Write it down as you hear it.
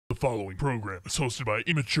following program is hosted by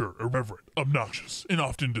immature, irreverent, obnoxious, and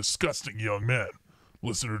often disgusting young men.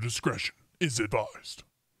 Listener discretion is advised.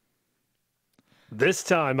 This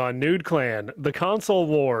time on Nude Clan, the console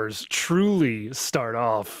wars truly start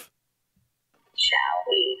off. Shall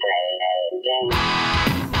we play a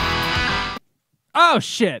game? Oh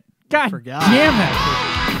shit! God Forgot. damn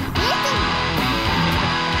it!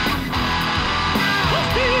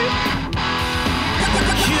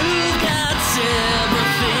 You got several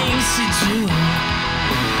things to do.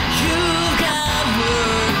 You've got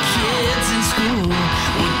work, kids in school.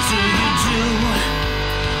 What do you do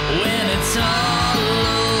when it's all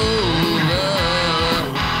over?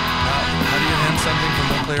 How do you hand something from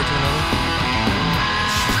one player to another?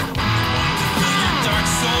 Dark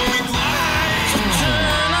soul light.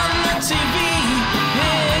 Turn on the TV,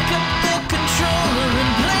 pick up the controller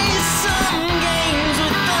and play some games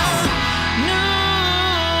with the new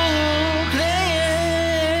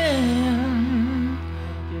clan.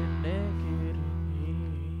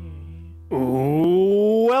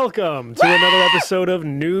 Welcome to another episode of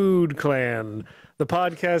Nude Clan, the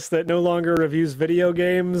podcast that no longer reviews video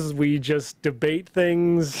games. We just debate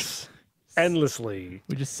things endlessly.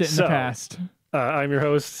 We just sit in So, the past. I'm your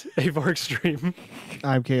host, Avar Extreme,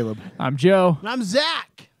 I'm Caleb. I'm Joe. And I'm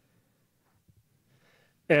Zach.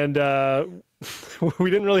 and we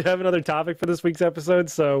didn't really have another topic for this week's episode,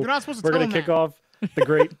 so You're not supposed to we're tell going to them kick that. off the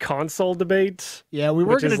great console debate. Yeah, we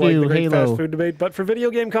were which going is to like do the great Halo. fast food debate, but for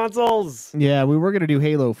video game consoles. Yeah, we were going to do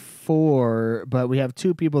Halo 4, but we have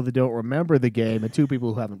two people that don't remember the game and two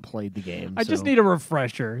people who haven't played the game. I just so need a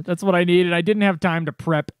refresher. That's what I needed. I didn't have time to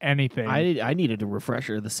prep anything. I needed a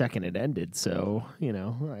refresher the second it ended, so, you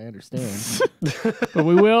know, I understand. But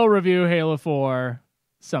we will review Halo 4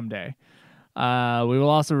 someday. We will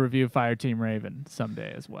also review Fireteam Raven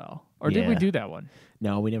someday as well. Or did we Yeah. do that one?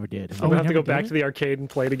 No, we never did. I'm we going to have to never go back did to the arcade and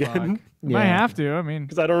play it again. Might Yeah. have to. I mean,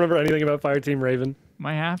 Because I don't remember anything about Fireteam Raven.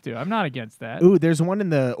 might have to. I'm not against that. Ooh, there's one in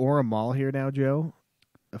the Aura Mall here now, Joe.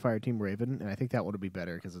 A Fireteam Raven, and I think that one would be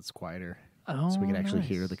better because it's quieter, Oh, so we can actually nice.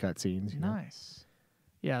 hear the cutscenes. You know? Nice.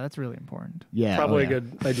 Yeah, that's really important. Yeah, Probably oh, a yeah.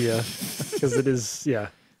 good idea. Because it is, yeah.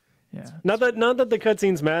 Yeah. Not that the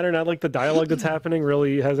cutscenes matter, not like the dialogue that's happening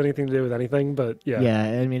really has anything to do with anything, but yeah.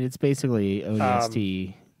 Yeah, I mean it's basically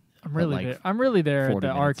ODST. I'm really like there. I'm really there at 40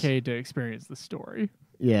 the minutes. arcade to experience the story.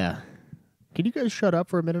 Yeah. Can you guys shut up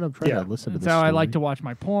for a minute? I'm trying Yeah. to listen to That's this how I story like to watch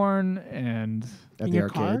my porn, and at In the your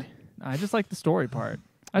arcade. car? I just like the story part.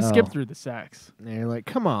 I Oh. skip through the sex. And you're like,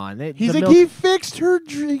 come on. He's the like, milk- he fixed her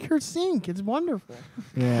sink. It's wonderful.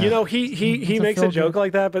 Yeah. You know, he It's a makes a filter. joke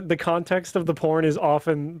like that, but the context of the porn is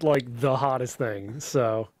often like the hottest thing.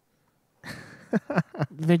 So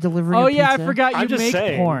They're delivering. Oh a yeah, I pizza. forgot I'm you just make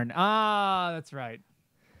saying. porn. Ah, that's right.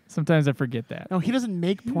 Sometimes I forget that. No, he doesn't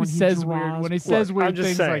make porn. He says weird draws when he porn. says Look, weird I'm just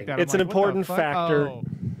things saying, like that. it's I'm an like, what the important fuck? factor. Oh.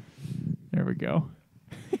 There we go.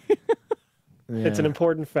 Yeah. it's an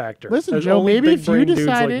important factor. Listen, There's Joe. only Maybe big if you brain dudes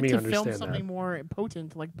decided like me to film understand something that. more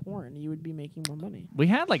potent like porn, you would be making more money. We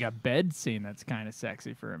had like a bed scene that's kind of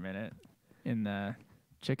sexy for a minute in the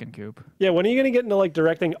chicken coop. Yeah, when are you gonna get into like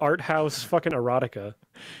directing art house fucking erotica?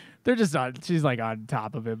 They're just on. She's like on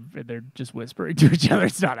top of him, and they're just whispering to each other.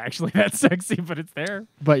 It's not actually that sexy, but it's there.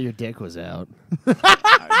 But your dick was out.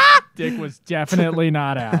 Dick was definitely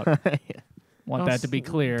not out. Want Don't that to be s-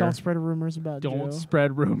 clear. Don't spread rumors about Don't Joe.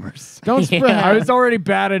 spread rumors. Don't Yeah. spread. I was already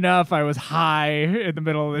bad enough. I was high in the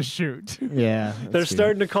middle of the shoot. Yeah. They're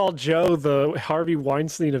starting to call Joe the Harvey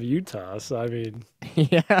Weinstein of Utah. So I mean,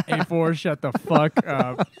 Yeah. A4, shut the fuck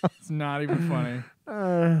up. It's not even funny.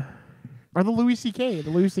 Or the Louis C.K. The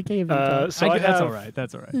Louis C.K. of Utah. so I that's have, all right.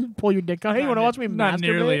 That's all right. Pull your dick out. Hey, you want to watch me Not masturbate?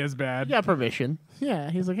 nearly as bad. You got permission. Yeah,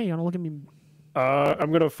 he's like, hey, you want to look at me?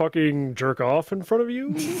 I'm gonna fucking jerk off in front of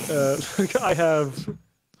you. I have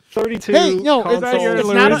 32. Hey, no, consoles. that your it's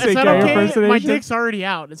Louis not C.K. okay. My impersonation? dick's already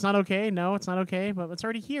out. It's not okay. No, it's not okay. But it's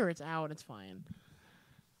already here. It's out. It's fine.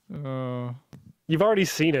 You've already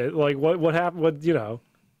seen it. Like what happened? What you know?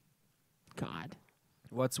 God.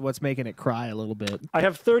 What's making it cry a little bit? I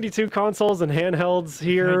have 32 consoles and handhelds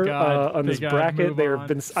here Thank God. on this Thank God. bracket. Move There on. have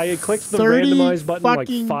been. I clicked the 30 randomize button like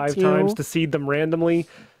fucking 5 two. times to seed them randomly.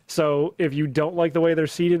 So if you don't like the way they're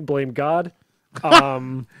seeded, blame God.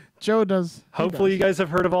 Joe does. he Hopefully you does. guys have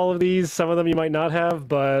heard of all of these. Some of them you might not have,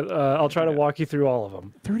 but I'll try to walk you through all of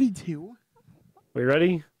them. 32. We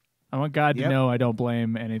ready? I want God to Yep. know I don't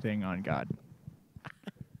blame anything on God.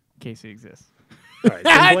 In case he exists. All right.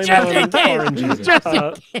 then blame Just it in on case. RNG. Just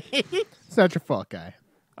in case. It's not your fault, guy.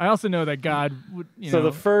 I also know that God would, So know,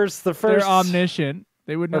 the first, they're omniscient.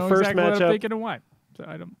 They would our know first exactly what matchup- I'm thinking and why. So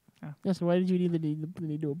I don't. Yeah, so why did you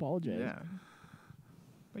need to apologize? Yeah.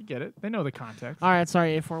 They get it. They know the context. All right,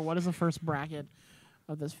 sorry, A4. What is the first bracket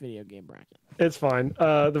of this video game bracket? It's fine.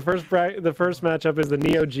 The first matchup is the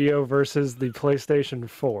Neo Geo versus the PlayStation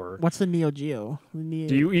 4. What's the Neo Geo?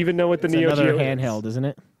 Do you even know what the It's Neo another Geo handheld, isn't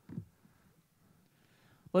it?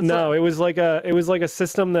 No, it was like a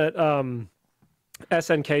system that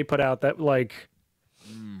SNK put out that like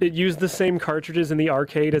it used the same cartridges in the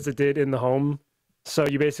arcade as it did in the home. So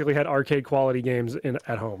you basically had arcade quality games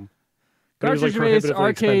at home. But it was like Cartridge-based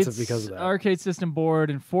prohibitively expensive because of that. arcade system board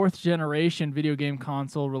and fourth generation video game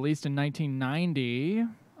console released in 1990.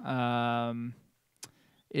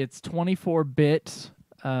 It's 24-bit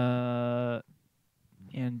and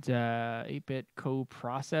 8-bit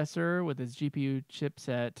coprocessor with its GPU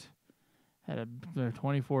chipset. Had a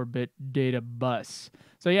 24-bit data bus.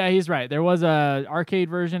 So yeah, he's right. There was a arcade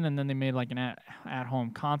version, and then they made like an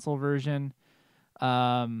at-home console version.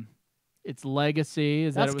 Its legacy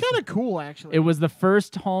is That's that kind of cool, actually. it was the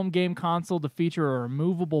first home game console to feature a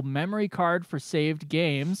removable memory card for saved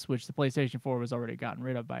games, which the PlayStation 4 was already gotten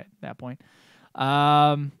rid of by that point.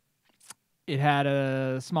 It had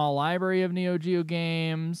a small library of Neo Geo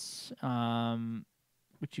games,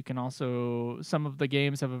 which you can also... Some of the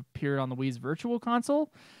games have appeared on the Wii's Virtual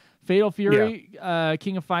Console. Fatal Fury,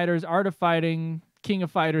 King of Fighters, Art of Fighting, King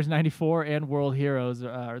of Fighters 94, and World Heroes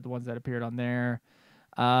are the ones that appeared on there.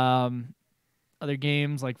 Other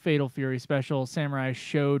games like Fatal Fury Special, Samurai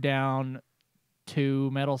Showdown 2,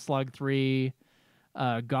 Metal Slug 3,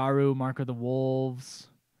 Garu, Mark of the Wolves.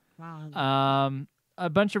 Wow. A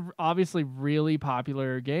bunch of obviously really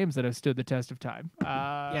popular games that have stood the test of time.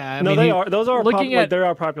 Yeah, I No, mean, they are. Those are looking at- there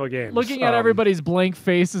are popular games. Looking at everybody's blank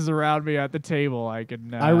faces around me at the table, I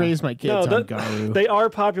can. I raised my kids No, on Garu. they are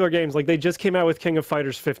popular games. Like they just came out with King of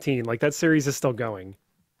Fighters 15. Like that series is still going.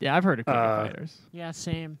 Yeah, I've heard of King of Fighters. Yeah,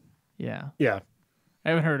 same. Yeah, Yeah. I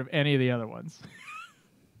haven't heard of any of the other ones.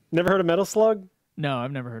 Never heard of Metal Slug? No,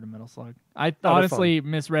 I've never heard of Metal Slug. I they're honestly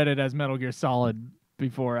misread it as Metal Gear Solid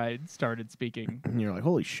before I started speaking. And you're like,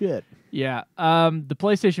 holy shit. Yeah. The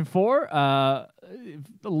PlayStation 4, a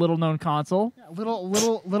little known console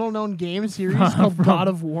Little known game series called God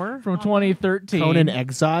of War from 2013. Conan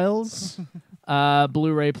Exiles.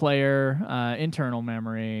 Blu-ray player, internal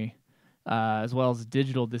memory, as well as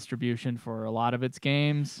digital distribution for a lot of its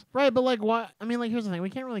games. Right, but like what? I mean, like here's the thing: we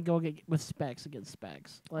can't really go with specs against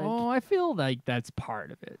specs. Like, Oh, I feel like that's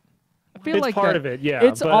part of it. I feel It's like part that- of it, yeah.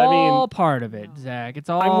 It's but all I mean, part of it, Zach. It's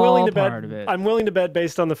all I'm willing to part bet. of it. I'm willing to bet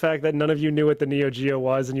based on the fact that none of you knew what the Neo Geo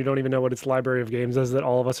was, and you don't even know what its library of games is. That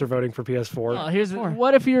all of us are voting for PS4. Well,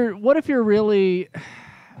 what if you're really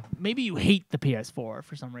maybe you hate the PS4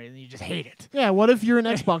 for some reason. You just hate it. yeah. What if you're an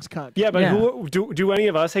Xbox cuck? Yeah, but Yeah. who do any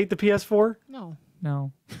of us hate the PS4? No.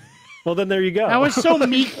 No. Well, then there you go. That was so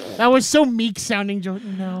meek. That was so meek sounding.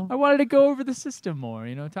 No. I wanted to go over the system more,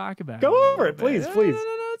 talk about it. Go a little over it, bit. please, No, please. No,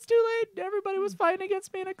 it's too late. Everybody was fighting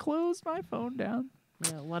against me, and I closed my phone down.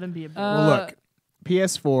 Yeah, let him be a. Well, look,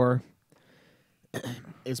 PS4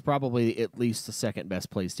 is probably at least the second best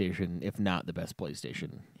PlayStation, if not the best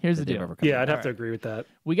PlayStation. Here's that the they've deal. ever come Yeah, out I'd have with. to agree with that.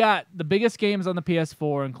 We got the biggest games on the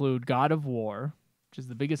PS4 include God of War, which is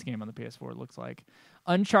the biggest game on the PS4, it looks like.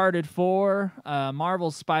 Uncharted 4,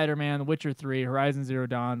 Marvel's Spider-Man, The Witcher 3, Horizon Zero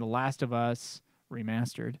Dawn, The Last of Us,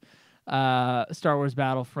 remastered, Star Wars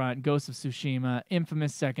Battlefront, Ghost of Tsushima,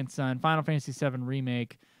 Infamous Second Son, Final Fantasy VII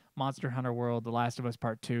Remake, Monster Hunter World, The Last of Us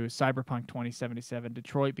Part 2, Cyberpunk 2077,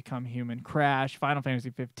 Detroit Become Human, Crash, Final Fantasy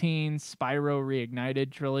 15, Spyro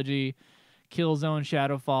Reignited Trilogy, Killzone,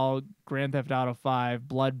 Shadowfall, Grand Theft Auto 5,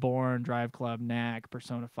 Bloodborne, Drive Club, Knack,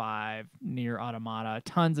 Persona 5, Nier Automata,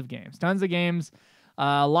 tons of games.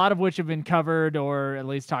 A lot of which have been covered or at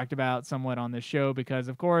least talked about somewhat on this show because,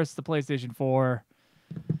 of course, the PlayStation 4,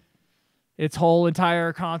 its whole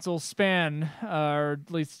entire console span, or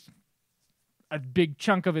at least a big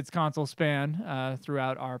chunk of its console span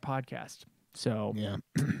throughout our podcast. So, Yeah,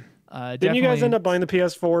 Didn't you guys end up buying the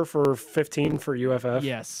PS4 for 15 for UFF?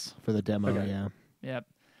 Yes. for the demo, Okay. yeah. Yep.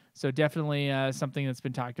 So definitely something that's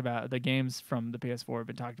been talked about. The games from the PS4 have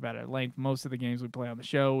been talked about at length. Most of the games we play on the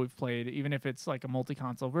show, we've played, even if it's like a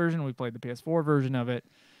multi-console version, we played the PS4 version of it.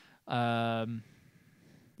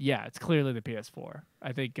 Yeah, it's clearly the PS4.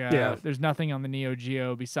 I think there's nothing on the Neo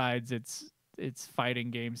Geo besides its fighting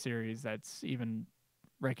game series that's even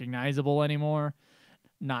recognizable anymore.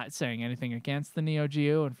 Not saying anything against the Neo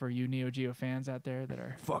Geo, and for you Neo Geo fans out there that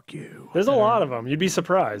are Fuck you. There's a lot of them. You'd be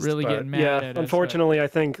surprised. Really but getting mad yeah, at us, unfortunately, I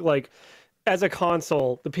think like as a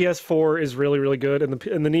console, the PS4 is really, really good, and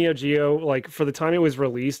the Neo Geo, like for the time it was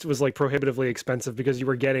released, was like prohibitively expensive because you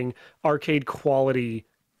were getting arcade quality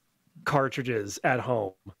cartridges at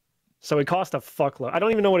home. So it cost a fuckload. I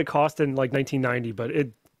don't even know what it cost in like 1990, but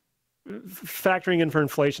factoring in for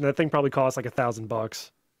inflation, that thing probably costs like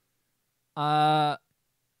 $1,000.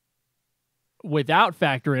 Without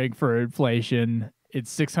factoring for inflation,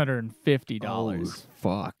 it's $650.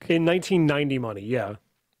 Fuck. In 1990 money, yeah.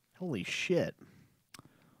 Holy shit.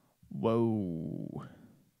 Whoa.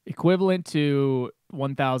 Equivalent to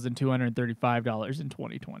 $1,235 in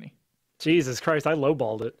 2020. Jesus Christ, I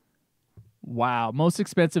lowballed it. Wow. Most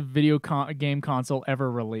expensive video game console ever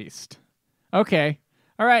released. Okay.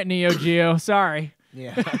 All right, Neo Geo. Sorry.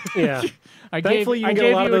 Yeah. Yeah. I Thankfully, you can get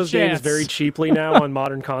gave a lot of you a those games chance. very cheaply now on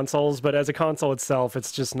modern consoles, but as a console itself,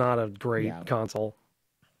 it's just not a great console.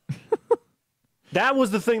 That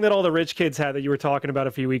was the thing that all the rich kids had that you were talking about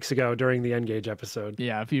a few weeks ago during the N-Gage episode.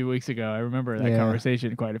 Yeah, a few weeks ago. I remember that Yeah.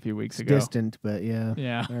 conversation quite a few weeks ago. Distant, but yeah.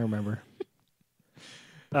 Yeah. I remember.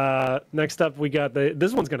 Next up, we got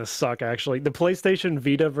this one's going to suck, actually. The PlayStation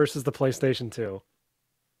Vita versus the PlayStation 2.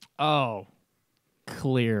 Oh,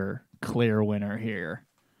 clear winner here.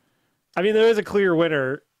 I mean, there is a clear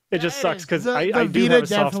winner. It just it sucks is. because The I do Vita have a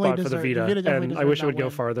soft definitely spot for the deserve- the Vita, Vita definitely and I wish deserved it would that go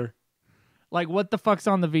win. farther. Like, what the fuck's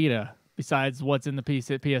on the Vita besides what's in the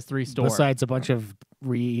PS3 store? Besides a bunch of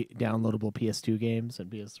re-downloadable PS2 games and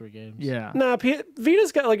PS3 games. Yeah. Nah,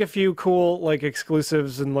 Vita's got like a few cool like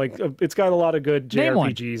exclusives and like it's got a lot of good Name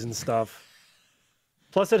one. JRPGs and stuff.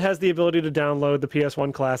 Plus, it has the ability to download the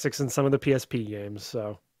PS1 classics and some of the PSP games,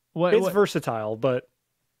 so it's versatile. But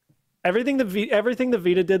everything the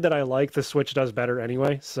Vita did that I like, the Switch does better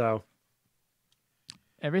anyway. So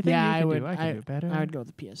everything Yeah, you I can would. do, I can do better. I would go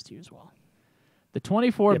with the PS2 as well. The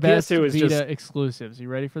 24 Yeah, best PS2 is Vita just- exclusives. You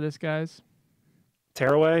ready for this, guys?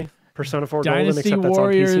 Tearaway, Persona 4 Golden, Dynasty except that's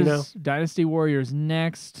on PC now. Warriors. Dynasty Warriors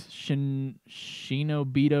next.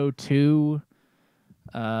 Shinobito 2.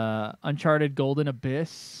 Uncharted Golden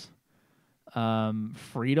Abyss.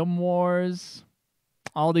 Freedom Wars.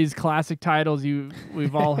 All these classic titles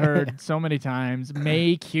we've all heard so many times.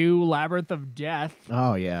 May Q, Labyrinth of Death.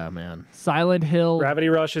 Oh, yeah, man. Silent Hill. Gravity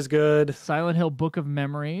Rush is good. Silent Hill Book of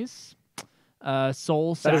Memories.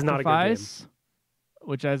 Soul That is not a good game. Sacrifice.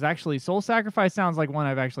 Which is actually Soul Sacrifice sounds like one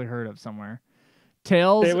I've actually heard of somewhere.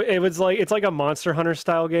 Tales. It was like it's like a Monster Hunter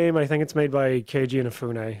style game. I think it's made by Keiji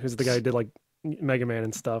Inafune, who's the guy who did like Mega Man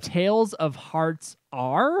and stuff. Tales of Hearts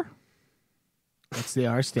R? What's the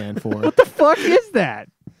R stand for? What the fuck is that?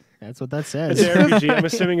 That's what that It's says. an RPG. I'm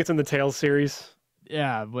assuming it's in the Tales series.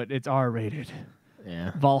 Yeah, but it's R rated.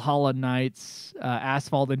 Yeah. Valhalla Knights,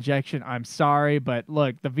 Asphalt Injection. I'm sorry, but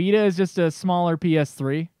look, the Vita is just a smaller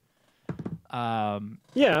PS3.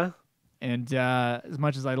 Yeah. And as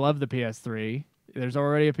much as I love the PS3, there's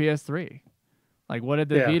already a PS3. Like, what did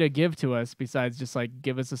the Yeah. Vita give to us besides just like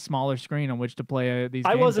give us a smaller screen on which to play these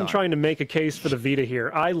I games wasn't on? trying to make a case for the Vita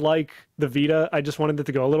here. I like the Vita. I just wanted it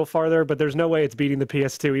to go a little farther, but there's no way it's beating the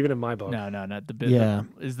PS2, even in my book. No, not the big. Yeah.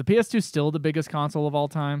 Is the PS2 still the biggest console of all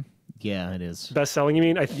time Yeah, it is. Best selling, you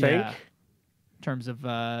mean? I think. Yeah. in terms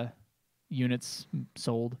of units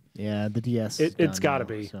sold? Yeah, the DS. It's is done gotta now,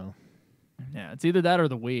 be. So. Yeah, it's either that or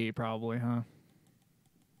the Wii, probably, huh?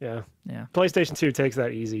 Yeah. Yeah. PlayStation 2 takes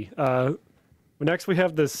that easy. Next, we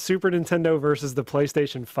have the Super Nintendo versus the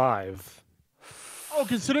PlayStation 5. Oh,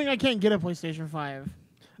 considering I can't get a PlayStation 5.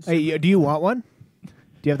 Hey, do you want one? Do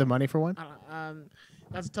you have the money for one?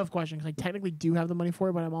 That's a tough question because I technically do have the money for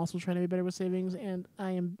it, but I'm also trying to be better with savings, and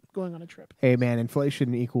I am going on a trip. Hey, man,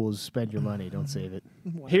 inflation equals spend your money. Don't save it.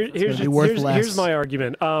 Here's be worth here's less. my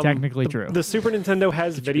argument. Technically true. The Super Nintendo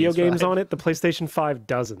has video PS5. games on it. The PlayStation 5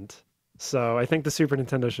 doesn't. So I think the Super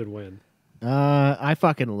Nintendo should win. I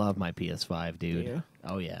fucking love my PS5, dude. Yeah.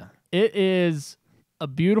 Oh, yeah. It is a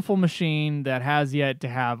beautiful machine that has yet to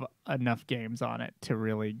have enough games on it to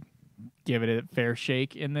really give it a fair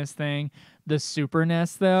shake in this thing. The Super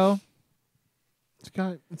NES, though, It's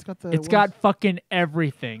got got fucking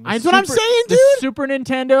everything. That's what I'm saying, The dude! Super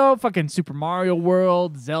Nintendo, fucking Super Mario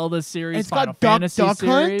World, Zelda series, It's got Final Duck Fantasy Hunt?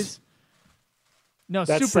 series. No,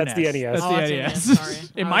 That's Super the NES. NES. That's Oh, the that's the NES. NES, sorry.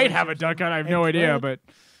 It I might was have a just- Duck Hunt. I have no idea, but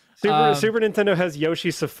Super Nintendo has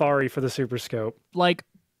Yoshi Safari for the Super Scope. like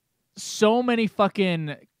so many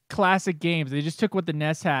fucking classic games. They just took what the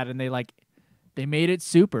NES had and they made it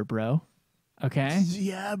super, bro. Okay.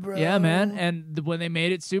 Yeah, bro. Yeah, man. And when they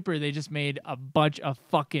made it super, they just made a bunch of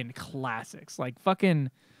fucking classics. Like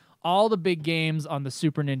fucking all the big games on the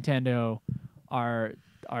Super Nintendo are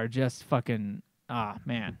just fucking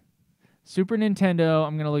man. Super Nintendo,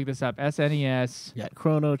 I'm gonna look this up. SNES. We got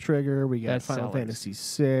Chrono Trigger. We got Best Final sellers. Fantasy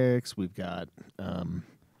VI. We've got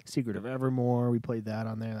Secret of Evermore. We played that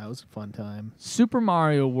on there. That was a fun time. Super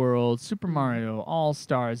Mario World, Super Mario All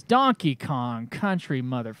Stars, Donkey Kong Country,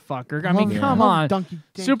 motherfucker. I mean, Love- come love on. Donkey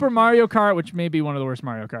Super Mario Kart, which may be one of the worst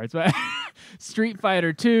Mario Karts, but Street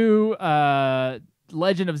Fighter 2,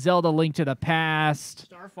 Legend of Zelda: Link to the Past,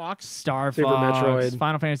 Star Fox. Star Super Fox, Metroid.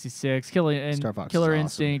 Final Fantasy 6, Star Fox Killer is awesome.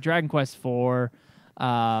 Instinct, Dragon Quest 4,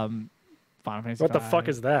 Final Fantasy What the 5, fuck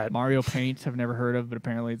is that? Mario Paint. I've never heard of, but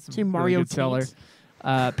apparently it's a Team really Mario good seller.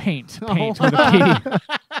 Paint? Paint Oh. with a P.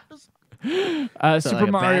 Is that Super like a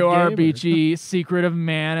bad Mario game, or- RPG, Secret of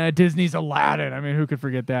Mana, Disney's Aladdin. I mean, who could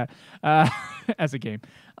forget that as a game?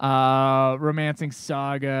 Romancing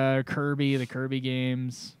Saga, Kirby, the Kirby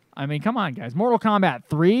games. I mean, come on, guys. Mortal Kombat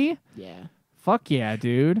 3? Yeah. Fuck yeah,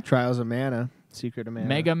 dude. Trials of Mana, Secret of Mana.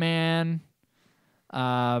 Mega Man.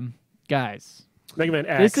 Guys, Mega Man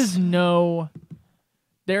X.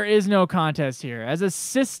 there is no contest here. As a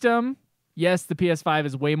system, yes, the PS5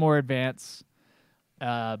 is way more advanced.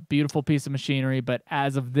 Beautiful piece of machinery, but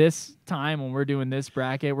as of this time when we're doing this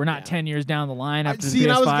bracket, we're not 10 years down the line after the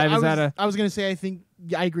PS5. I was gonna say I think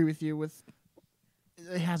I agree with you. With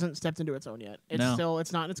it hasn't stepped into its own yet.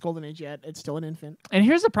 It's not in its golden age yet. It's still an infant. And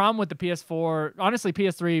here's the problem with the PS4. Honestly,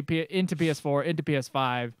 PS3 into PS4 into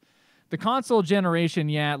PS5. The console generation,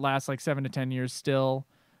 it lasts like 7 to 10 years still.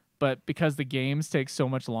 But because the games take so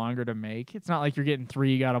much longer to make, it's not like you're getting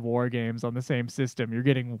 3 God of War games on the same system. You're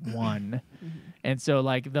getting 1. And so,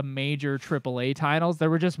 like, the major AAA titles,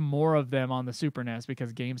 there were just more of them on the Super NES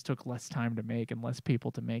because games took less time to make and less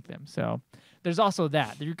people to make them. So there's also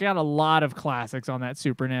that. You've got a lot of classics on that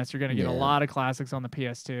Super NES. You're going to get a lot of classics on the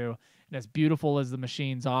PS2. And as beautiful as the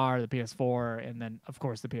machines are, the PS4, and then, of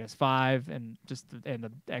course, the PS5, and and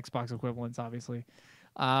the Xbox equivalents, obviously.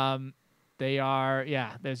 They are,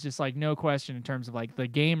 there's just like no question in terms of like the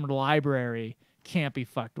game library can't be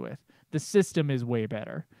fucked with. The system is way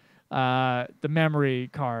better. The memory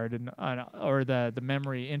card or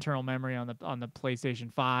the internal memory on the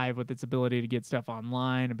PlayStation 5 with its ability to get stuff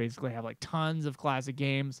online and basically have like tons of classic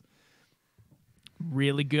games.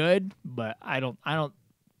 Really good, but I don't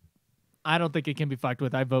think it can be fucked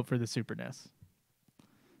with. I vote for the Super NES.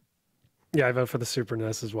 Yeah, I vote for the Super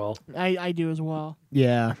NES as well. I do as well.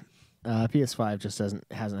 Yeah. PS5 just hasn't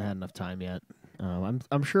had enough time yet.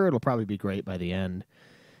 I'm sure it'll probably be great by the end.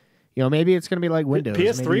 You know, maybe it's going to be like Windows.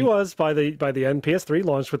 PS3 maybe, was by the end. PS3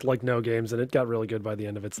 launched with like no games, and it got really good by the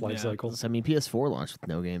end of its life cycle. I mean, PS4 launched with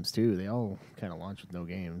no games too. They all kind of launched with no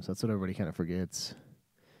games. That's what everybody kind of forgets.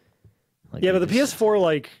 Like Yeah, they but the just-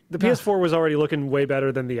 PS4, PS4 was already looking way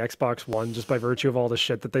better than the Xbox One just by virtue of all the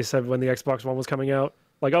shit that they said when the Xbox One was coming out.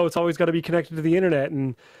 Like, oh, it's always got to be connected to the internet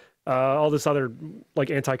and all this other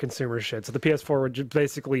like anti-consumer shit. So the PS4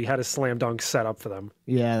 basically had a slam dunk set up for them.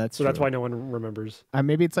 Yeah, that's So that's true. why no one remembers.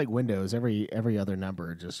 Maybe it's like Windows. Every other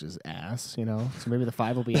number just is ass, you know. So maybe the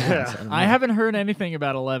 5 will be ass. Yeah. don't I know. haven't heard anything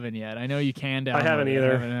about 11 yet. I know you can download I haven't it.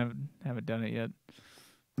 either. Haven't done it yet.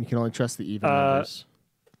 You can only trust the even numbers.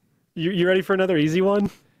 You ready for another easy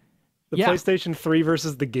one? The Yeah. PlayStation 3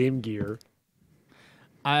 versus the Game Gear.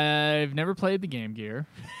 I've never played the Game Gear.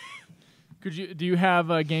 Do you have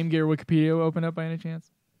Game Gear Wikipedia open up by any chance?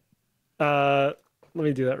 Let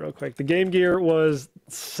me do that real quick. The Game Gear was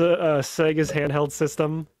Sega's handheld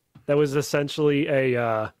system that was essentially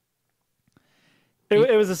a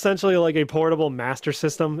it was essentially like a portable Master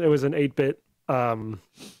System. It was an 8-bit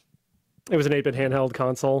handheld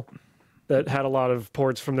console that had a lot of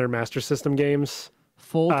ports from their Master System games.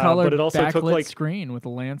 Full color but it also backlit took, like- screen with a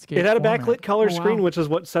landscape. It had a format. backlit color Oh, wow. screen, which is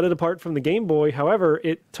what set it apart from the Game Boy. However,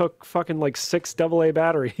 it took fucking like 6 AA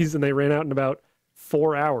batteries, and they ran out in about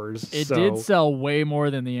 4 hours. It so did sell way more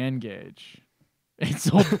than the N-Gage. It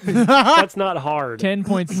sold that's not hard.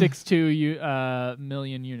 10.62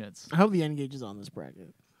 million units. I hope the N-Gage is on this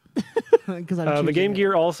bracket. Because The Game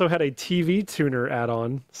Gear also had a TV tuner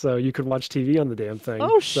add-on, so you could watch TV on the damn thing.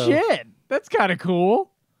 Oh So shit, that's kind of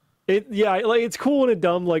cool. it's cool in a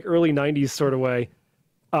dumb like early '90s sort of way.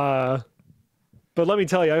 But let me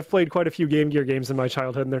tell you, I've played quite a few Game Gear games in my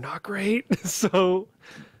childhood, and they're not great. So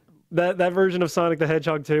that version of Sonic the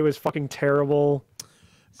Hedgehog 2 is fucking terrible.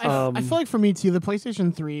 I feel like for me too, the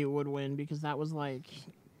PlayStation 3 would win because that was like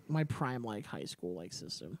my prime like high school like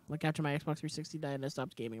system. Like after my Xbox 360 died, and I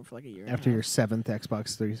stopped gaming for like a year. After your 7th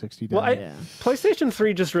Xbox 360 Well, died. Yeah. PlayStation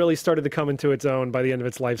 3 just really started to come into its own by the end of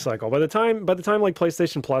its life cycle. By the time like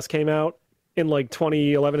PlayStation Plus came out in like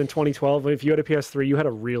 2011 and 2012, if you had a PS3, you had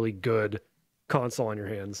a really good console on your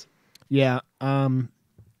hands. Yeah.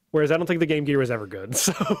 Whereas I don't think the Game Gear was ever good.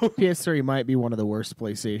 So PS3 might be one of the worst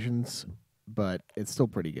PlayStations, but it's still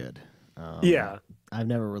pretty good. yeah, I've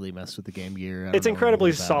never really messed with the Game Gear. I don't it's know incredibly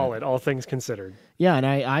anything about it. solid, all things considered. Yeah, and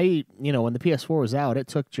I, when the PS4 was out, it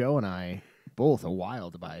took Joe and I both a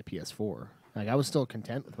while to buy a PS4. Like I was still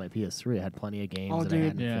content with my PS3. I had plenty of games Oh, that I dude.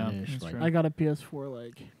 hadn't Yeah, finished. that's Like, true. I got a PS4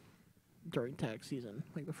 like during tax season,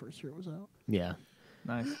 like the first year it was out. Yeah.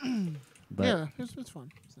 Nice. But Yeah, it's fun.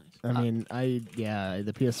 It's nice. I mean,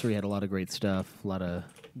 the PS3 had a lot of great stuff.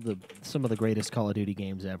 Some of the greatest Call of Duty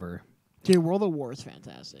games ever. Dude, World at War is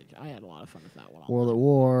fantastic. I had a lot of fun with that one. World at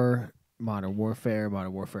War, Modern Warfare,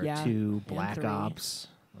 Modern Warfare Yeah, 2, Black 3. Ops.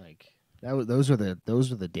 Like those are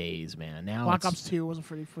the days, man. Now Black it's- Ops 2 was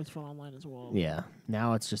was fun online as well. Yeah.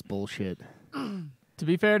 Now it's just bullshit. To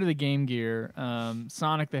be fair to the Game Gear,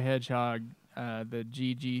 Sonic the Hedgehog, the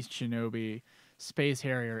GG Shinobi, Space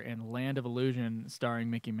Harrier, and Land of Illusion starring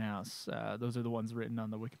Mickey Mouse. Those are the ones written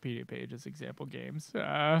on the Wikipedia page as example games.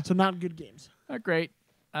 So not good games. Not great.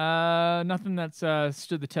 Nothing that's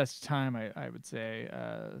stood the test of time, I would say,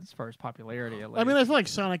 as far as popularity. At least. I mean, I feel like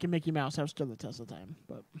Sonic and Mickey Mouse have stood the test of time,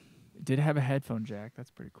 but It did have a headphone jack. That's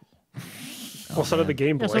pretty cool. Well, so did the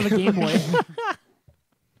Game Boy. yeah, so the Game Boy.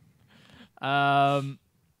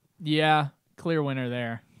 Yeah, clear winner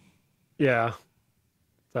there. Yeah.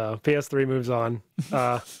 So PS3 moves on.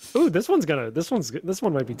 Ooh, this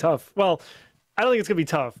one might be tough. Well, I don't think it's gonna be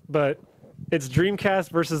tough, but it's Dreamcast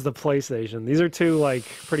versus the PlayStation. These are two like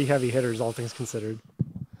pretty heavy hitters, all things considered.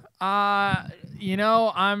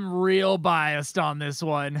 I'm real biased on this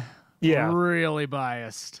one. Yeah. Really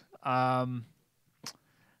biased.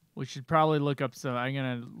 We should probably look up I'm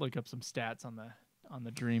gonna look up some stats on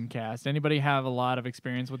the Dreamcast. Anybody have a lot of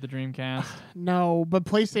experience with the Dreamcast? No, but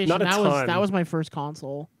PlayStation, Not a ton. that was my first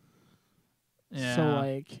console. Yeah. So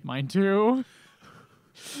like Mine too.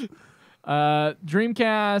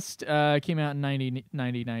 Dreamcast came out in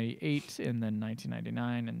 1998 and then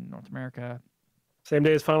 1999 in North America. Same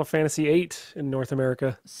day as Final Fantasy VIII in North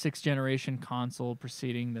America. 6th generation console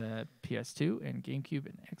preceding the PS2 and GameCube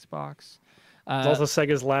and Xbox. It's also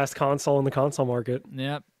Sega's last console in the console market.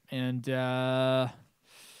 Yep. And it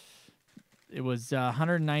was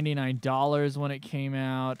 $199 when it came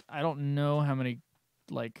out. I don't know how many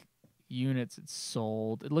units it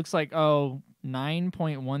sold. It looks like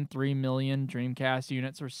 9.13 million Dreamcast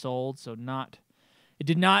units were sold, so it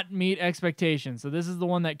did not meet expectations. So this is the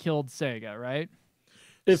one that killed Sega, right?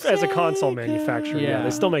 As a console manufacturer, Yeah.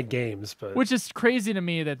 they still make games, but Which is crazy to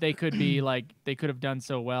me that they could be they could have done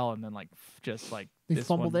so well and then they this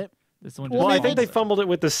fumbled one, it. This one. well, just I think they fumbled it. fumbled it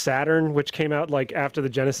with the Saturn, which came out after the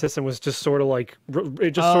Genesis and was just sort of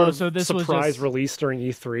so this was surprise just- release during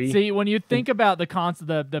E3. See, when you think about the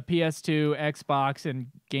PS2, Xbox, and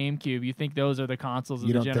GameCube, you think those are the consoles of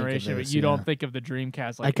You the don't think of generation, but this, you yeah. don't think of the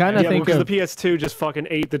Dreamcast. I kinda Yeah, think because of- the PS2 just fucking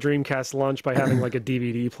ate the Dreamcast lunch by having like a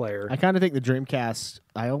DVD player. I kind of think the Dreamcast,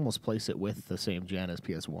 I almost place it with the same gen as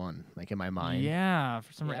PS1, like in my mind. Yeah,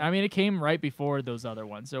 for some reason. I mean, it came right before those other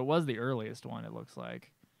ones, so it was the earliest one. It looks like.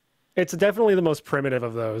 It's definitely the most primitive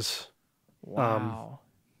of those. Wow.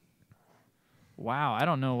 Wow, I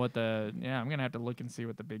don't know what I'm gonna have to look and see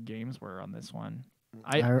what the big games were on this one.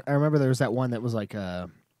 I remember there was that one that was like it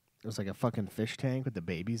was like a fucking fish tank with the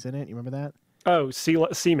babies in it. You remember that? Oh,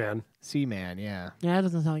 Seaman. Seaman, yeah. Yeah, that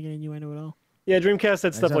doesn't sound like an innuendo at all. Yeah, Dreamcast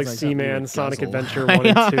had That stuff sounds like like something you Seaman, would Sonic guzzle. Adventure 1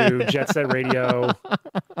 and 2, Jet Set Radio,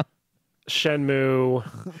 Shenmue.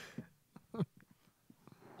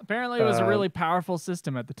 Apparently, it was a really powerful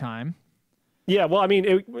system at the time. Yeah, well, I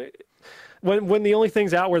mean, when the only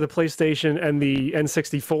things out were the PlayStation and the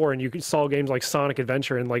N64, and you saw games like Sonic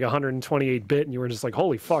Adventure in like 128-bit, and you were just like,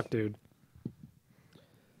 holy fuck, dude.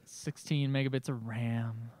 16 megabits of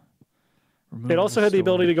RAM. It also had the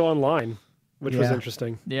ability to go online, which was Yeah.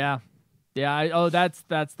 interesting. Yeah. That's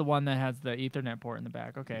the one that has the Ethernet port in the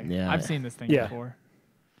back. Okay. Yeah. I've seen this thing Yeah. before.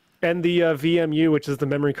 And the VMU, which is the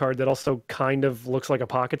memory card that also kind of looks like a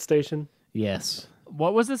pocket station. Yes.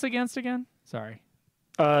 What was this against again? Sorry.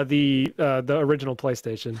 The original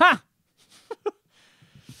PlayStation. Ha!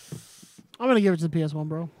 I'm gonna give it to the PS1,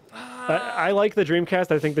 bro. I like the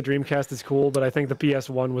Dreamcast. I think the Dreamcast is cool, but I think the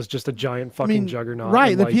PS1 was just a giant fucking juggernaut.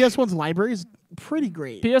 Right, and, the like, PS1's library is pretty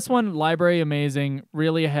great. PS1 library amazing,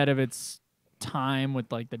 really ahead of its time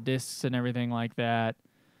with like the discs and everything like that.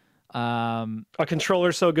 A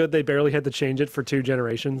controller so good they barely had to change it for 2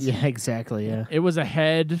 generations. Yeah, exactly, yeah. It was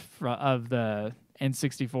ahead of the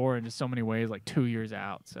N64 in just so many ways, like 2 years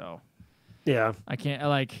out. So Yeah. I can't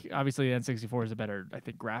obviously the N64 is a better, I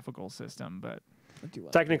think, graphical system, but I do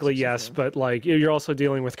like Technically, PS1. yes, but like you're also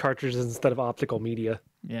dealing with cartridges instead of optical media.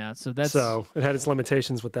 yeah. So that's So it had its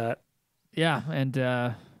limitations with that. yeah, and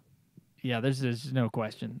there's no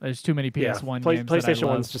question. There's too many PS1 Yeah. games that I PlayStation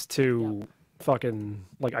love. 1's just too fucking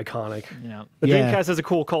like iconic. Yeah. The Yeah. Dreamcast is a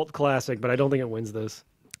cool cult classic, but I don't think it wins this.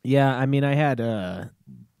 Yeah, I mean, I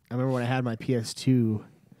remember when I had my PS2,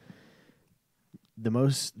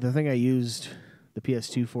 the thing I used the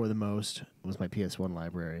PS2 for the most was my PS1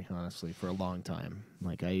 library, honestly, for a long time.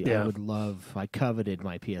 Like I coveted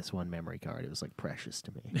my PS1 memory card. It was like precious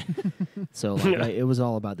to me. So like it was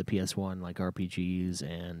all about the PS1, like RPGs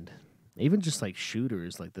and even just like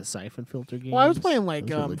shooters, like the Siphon Filter games. Well, I was playing like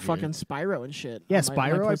Those were legit. fucking Spyro and shit. Yeah, on my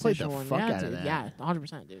Spyro, I played the PlayStation 1. fuck Yeah, out of dude. that. Yeah,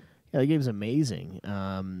 100%, dude. Yeah, the game's amazing.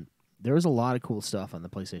 There was a lot of cool stuff on the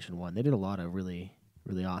PlayStation 1. They did a lot of really,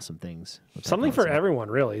 really awesome things. with that Something for console. everyone,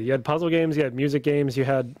 really. You had puzzle games, you had music games, you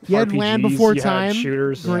had You had RPGs, Land Before you Time. had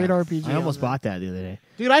shooters. Great RPG. I almost on bought that the other day.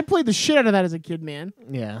 that. Dude, I played the shit out of that as a kid, man.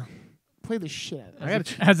 Yeah. Played the shit out of that. I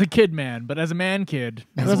gotta As a kid, man, but as a man kid.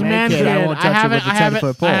 As a man kid, I won't touch it with a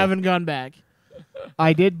 10-foot pole. I haven't gone back.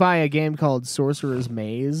 I did buy a game called Sorcerer's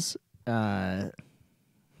Maze.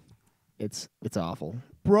 It's awful.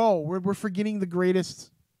 Bro, we're forgetting the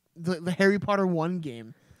greatest, the Harry Potter 1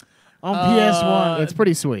 game on PS1. It's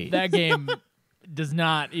pretty sweet. That game does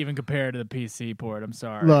not even compare to the PC port. I'm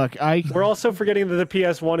sorry. Look, We're also forgetting that the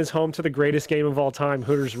PS1 is home to the greatest game of all time,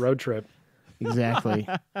 Hooters Road Trip. exactly.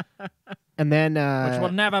 And then Which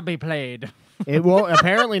will never be played it will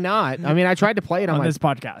apparently not. I mean, I tried to play it on on this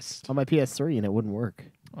podcast. my PS3 and it wouldn't work.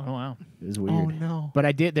 Oh wow. It was weird. Oh no. But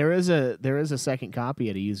I did. There is a second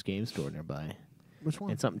copy at a used game store nearby, Which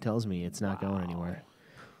one? and something tells me it's not going anywhere.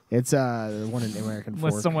 It's the one in American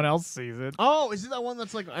Unless Fork. someone else sees it. Oh, is it that one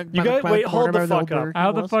that's like? You guys, wait, hold the fuck up.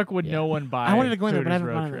 How the fuck would no one buy? I wanted to go in there, but I Hooters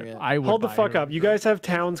haven't Road gone there Trip? yet. I would Hold the buy fuck Hooters up. You Road guys have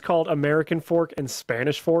towns called American Fork and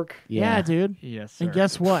Spanish Fork. Yeah, dude. Trip. Yes, sir. And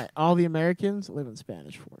guess what? All the Americans live in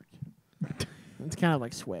Spanish Fork. It's kind of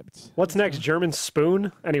like swept. What's next? German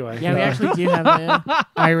Spoon? Anyway. Yeah, we actually do have that. Yeah.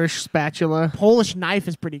 Irish spatula. Polish knife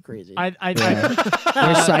is pretty crazy. I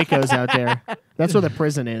There's psychos out there. That's where the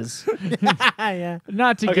prison is. Yeah.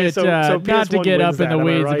 not to Okay, get so not to PS1 get up wins in the that, am I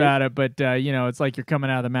weeds right? about it, but it's like you're coming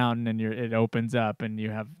out of the mountain and it opens up and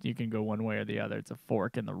you can go one way or the other. It's a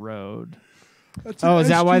fork in the road. Oh, is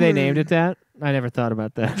that why they named it that? I never thought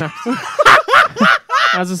about that.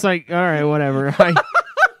 I was just like, all right, whatever.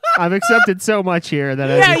 I've accepted so much here that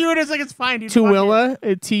Yeah, I you were just like, it's fine, dude. fuck it. Tooele,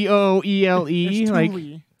 Toele, It's like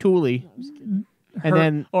Thule. Thule, and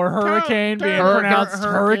then Or hurricane being Hurricane. pronounced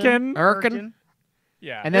hurricane. Hurricane,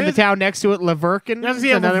 Yeah. and then the town next to it, Laverkin. Doesn't he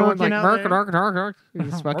have Another one's Laverkin like out there? Merkin.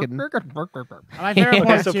 It's fucking My favorite Okay,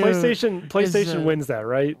 part so too PlayStation is, wins that,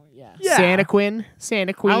 right? Yeah. Santa Quinn.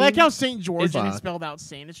 I like how St. George Is- isn't spelled out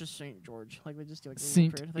Saint. It's just St. George. Like they just do like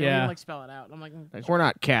Saint- They don't yeah. even like spell it out. I'm like, Like, we're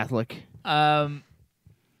not Catholic.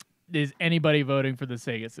 Is anybody voting for the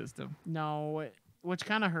Sega system? no, which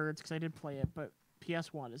kind of hurts because I did play it, but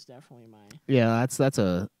PS1 is definitely my. Yeah, that's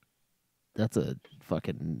a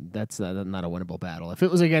fucking not a winnable battle. If it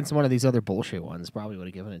was against one of these other bullshit ones, probably would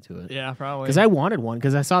have given it to it. Yeah, probably. Because I wanted one.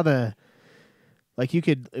 Because I saw it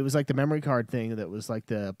was like the memory card thing that was like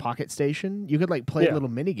the Pocket Station. You could like play Yeah. little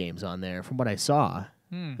mini games on there from what I saw.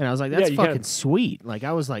 Hmm. And I was like, Yeah, that's you fucking can. sweet. Like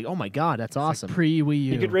I was like, oh my God, that's awesome. Pre Wii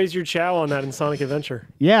U. You could raise your chow on that in Sonic Adventure.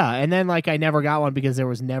 Yeah, and then like I never got one because I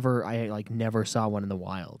never saw one in the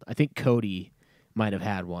wild. I think Cody might have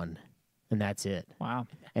had one, and that's it. Wow.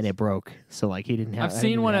 And it broke. So like he didn't have. I've I didn't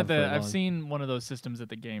seen even one have at it for the. I've long. seen one of those systems at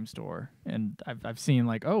the game store, and I've seen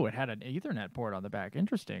like, oh, it had an Ethernet port on the back.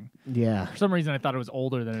 Interesting. Yeah. For some reason, I thought it was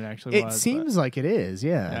older than it actually It was. but- seems like it is.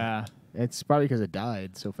 Yeah. Yeah. It's probably because it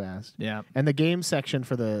died so fast. Yeah. And the game section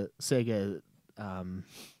for the Sega, And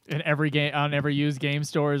every game on every used game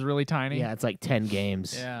store is really tiny. yeah, it's like 10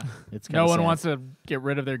 games. Yeah. It's No kinda one sad. wants to get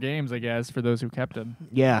rid of their games, I guess, for those who kept them.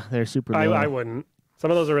 Yeah, they're super. I low. wouldn't.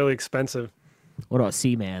 Some of those are really expensive. What about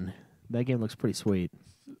Seaman? That game looks pretty sweet.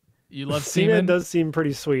 You love Seaman Seaman? does seem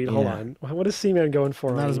pretty sweet. Hold Yeah. on. What is Seaman going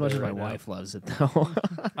for? Not on as much eBay as my right now? wife loves it though.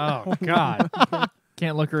 Oh God.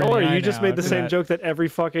 Can't look her in Don't the worry, eye you just now made the after same that. joke that every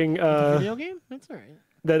fucking Video game? That's all right.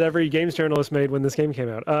 that every games journalist made when this game came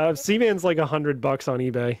out. Seaman's like $100 on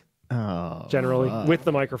eBay Oh, generally fuck. with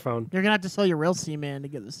the microphone. You're gonna have to sell your real Seaman to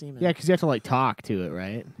get the Seaman. Yeah, because you have to like talk to it,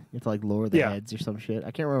 right? You have to like lower the Yeah. heads or some shit.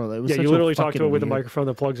 I can't remember. It was Yeah, such you a literally talk to fucking it with a weird- microphone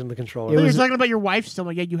that plugs into the I controller. It thought you was- were talking about your wife still.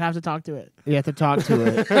 Like, yeah, you have to talk to it. You have to talk to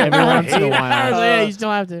it every once in a I was while. like, yeah, you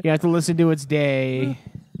still have to. You have to listen to its day.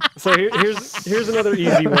 So here's another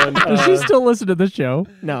easy one. Does she still listen to the show?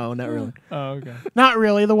 No, not really. Oh, okay. Not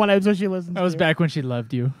really. The one episode she listens That was to. back when she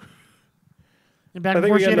loved you. And back I think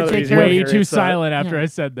before we she got had to another take easy care one of Way here. too It's, silent after yeah. I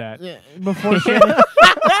said that. Yeah, before she had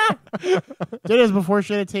to, it is before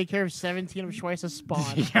she had to take care of 17 of Schweiss's spawn.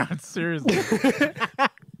 Yeah, seriously.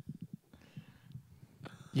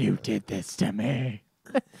 You did this to me.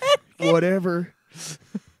 Whatever.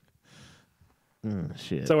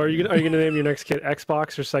 Shit. So are you gonna name your next kid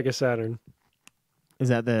Xbox or Sega Saturn? Is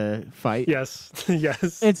that the fight? Yes,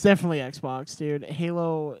 yes. It's definitely Xbox, dude.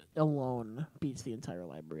 Halo alone beats the entire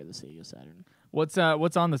library of the Sega Saturn. What's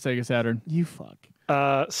on the Sega Saturn? You fuck.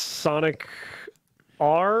 Sonic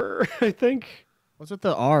R, I think. What's with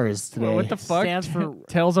the R's today? Well, what the fuck? Stands for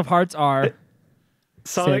Tales of Hearts R.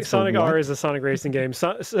 Sonic for what? R is a Sonic racing game.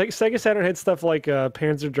 Sega Saturn had stuff like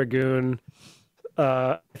Panzer Dragoon.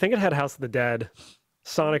 I think it had House of the Dead.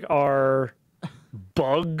 Sonic R,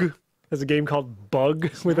 Bug. There's a game called Bug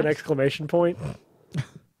with an exclamation point.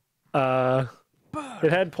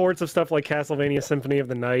 It had ports of stuff like Castlevania Symphony of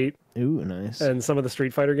the Night Ooh, nice. and some of the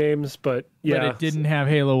Street Fighter games, but yeah, But it didn't have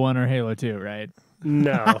Halo 1 or Halo 2, right?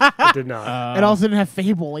 No, it did not. it also didn't have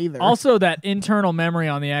Fable either. Also, that internal memory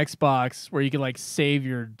on the Xbox where you could like save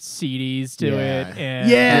your CDs to Yeah. it. And,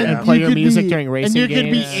 yeah, And play you your could music be- during racing and you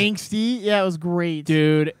could be games. angsty. Yeah, it was great.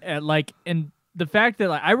 dude, and the fact that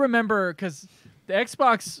like I remember because the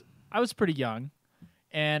Xbox, I was pretty young,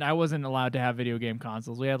 and I wasn't allowed to have video game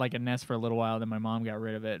consoles. We had like a NES for a little while, then my mom got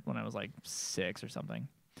rid of it when I was like 6 or something.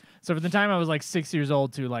 So from the time I was like 6 years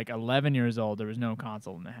old to like 11 years old, there was no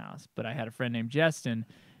console in the house. But I had a friend named Justin,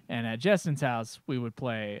 and at Justin's house we would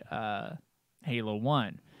play Halo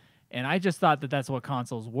 1, and I just thought that that's what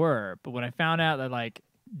consoles were. But when I found out that like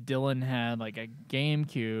Dylan had like a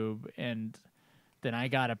GameCube and then I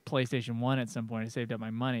got a PlayStation 1 at some point. I saved up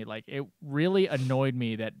my money. Like, it really annoyed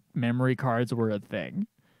me that memory cards were a thing.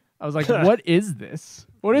 I was like, what is this?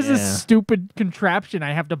 What is Yeah. this stupid contraption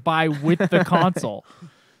I have to buy with the console?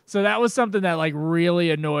 So that was something that, like,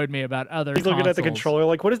 really annoyed me about other He's looking at the consoles. controller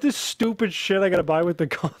like, what is this stupid shit I gotta buy with the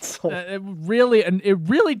console? It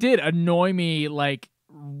really did annoy me, like,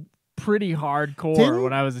 pretty hardcore Didn't-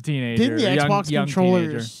 when I was a teenager. Didn't the a young, Xbox young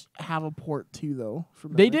controllers have a port too, though? For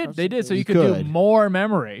They memory did. They did. cards? So you You could do could. more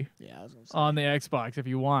memory Yeah, I was gonna say. on the Xbox if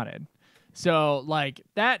you wanted. So like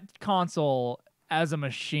that console as a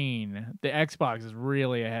machine, the Xbox is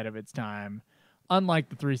really ahead of its time. Unlike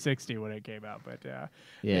the 360 when it came out, but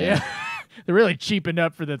Yeah. they really cheapened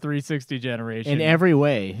up for the 360 generation. In every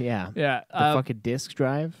way, yeah. yeah, The fucking disc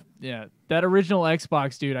drive. yeah, that original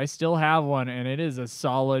Xbox, dude. I still have one, and it is a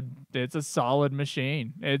solid. It's a solid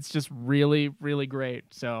machine. It's just really, really great.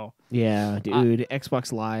 So Yeah, dude.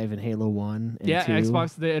 Xbox Live and Halo 1 and yeah, 2.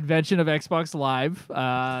 Xbox. The invention of Xbox Live.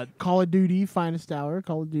 Call of Duty, Finest Hour,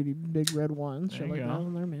 Call of Duty, Big Red One, shit There you like go. that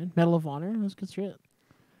on there, man. Medal of Honor, that's good shit.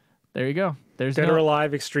 There you go. There's Dead no, or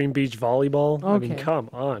Alive Extreme Beach Volleyball. I mean, Okay. come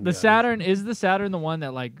on. the guys. Saturn. Is the Saturn the one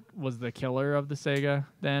that like was the killer of the Sega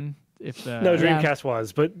then? If the No, Yeah. Dreamcast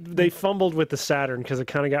was, but they fumbled with the Saturn because it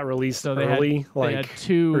kind of got released So they had- early, they had like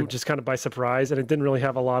two- or just kind of by surprise, and it didn't really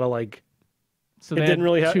have a lot of like. so it they didn't had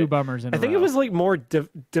really have- two bummers in I a think it row. was like more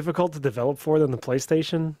difficult to develop for than the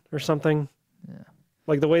PlayStation or something. Yeah.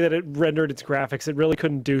 Like the way that it rendered its graphics, it really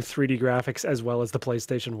couldn't do 3D graphics as well as the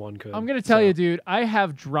PlayStation 1 could. I'm gonna tell So- you, dude. I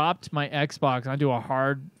have dropped my Xbox onto a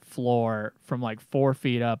hard floor from like 4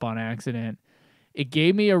 feet up on accident. It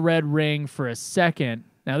gave me a red ring for a second.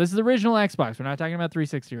 Now this is the original Xbox. We're not talking about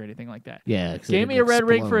 360 or anything like that. Yeah. 'cause it Gave me a didn't red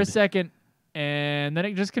ring for a explode. second, and then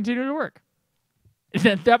it just continued to work.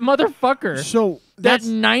 that motherfucker. So That that's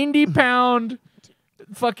 90-pound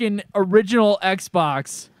fucking original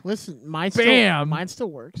Xbox. listen, Bam! mine still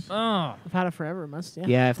works. Oh, I've had it forever. Must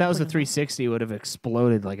Yeah, if that was a 360, it would have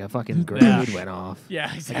exploded like a fucking grenade went off. yeah,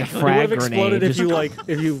 Like a exactly. It would frag have exploded grenade. if just- you like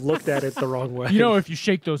if you looked at it the wrong way. You know, if you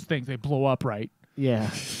shake those things, they blow up, right? Yeah.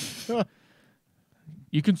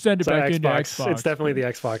 You can send it so back into Xbox, Xbox. it's definitely the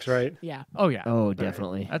Xbox, right? Yeah. Oh yeah. Oh,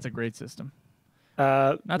 definitely. That's a great system.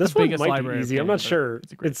 Not Not this the one biggest might library be of easy. I'm games, not but sure.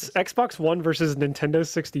 it's a great It's system. Xbox One versus Nintendo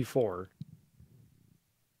 64.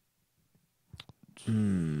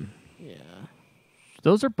 Yeah.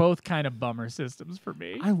 Those are both kind of bummer systems for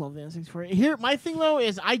me. I love the N64. Here, my thing though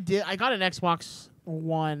is I got an Xbox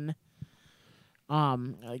One.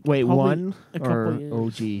 Like Wait, probably one a couple or years.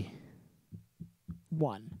 OG?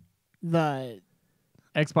 One. The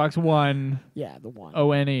Xbox One, the one.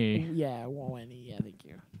 ONE. Yeah, one. Yeah, thank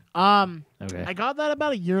you. Okay. I got that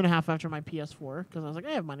about a year and a half after my PS4 because I was like,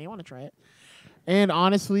 I have money, I want to try it. And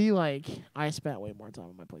honestly, like, I spent way more time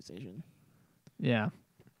on my PlayStation. Yeah.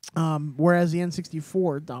 Whereas the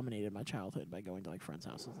N64 dominated my childhood by going to like friends'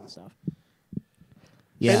 houses and stuff.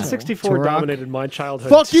 Yeah. N64 Turok. dominated my childhood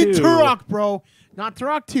Fucking too. Turok, bro. Not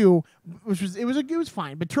Turok 2, which was it was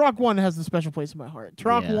fine, but Turok 1 has a special place in my heart.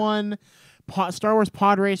 Turok Yeah. 1, Star Wars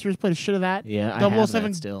Pod Racers, played a shit of that. Yeah, I have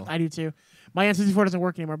 007 that still. I do too. My N64 doesn't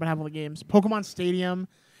work anymore, but I have all the games. Pokemon Stadium,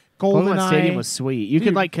 Pokemon GoldenEye, Stadium was sweet. You Dude.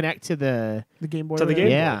 could like connect to the the Game Boy. To the with it. Game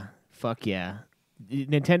Boy. yeah. Fuck yeah.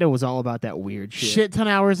 Nintendo was all about that weird shit. Shit ton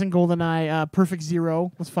hours in GoldenEye. Perfect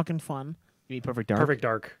Zero was fucking fun. You mean Perfect Dark? Perfect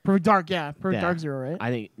Dark. Perfect Dark, yeah. Perfect Yeah. Dark Zero, right? I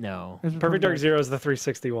think no. There's Perfect Dark Zero is the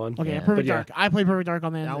 360 one. Okay, Yeah. Perfect But yeah. Dark. I played Perfect Dark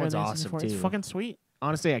on the That one's the awesome, N64. It's too. fucking sweet.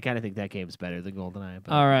 Honestly, I kind of think that game's better than GoldenEye.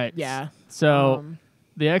 But All right. Yeah. So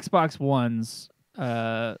the Xbox One's give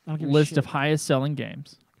a list shit. of highest selling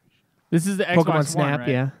games. This is the Xbox Pokemon One, Snap, right?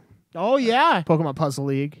 yeah. Oh yeah. Pokemon Puzzle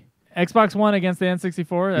League. Xbox One against the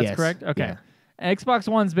N64. That's Yes. correct. Okay. Yeah. Xbox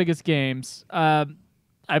One's biggest games. I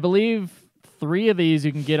believe 3 of these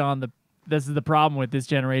you can get on the. This is the problem with this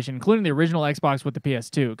generation, including the original Xbox with the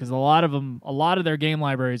PS2, because a lot of their game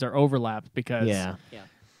libraries are overlapped because Yeah.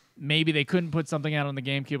 maybe they couldn't put something out on the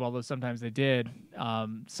GameCube, although sometimes they did.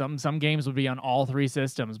 Some games would be on all 3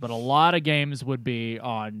 systems, but a lot of games would be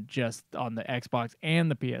on just on the Xbox and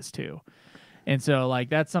the PS2. And so like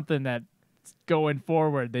that's something that going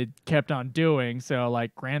forward they kept on doing. So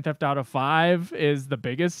like Grand Theft Auto 5 is the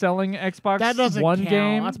biggest selling Xbox That doesn't One count.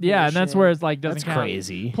 game. That's Yeah, and that's bullshit. where it's like doesn't That's count.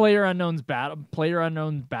 crazy. PlayerUnknown's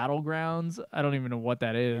Battlegrounds. I don't even know what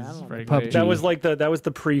that is. I don't know. frankly. PUBG. That was like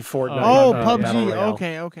the pre-Fortnite. Oh, Battle PUBG. Royale.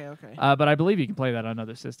 Okay. But I believe you can play that on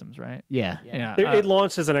other systems, right? Yeah. Yeah. It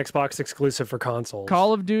launched as an Xbox exclusive for consoles.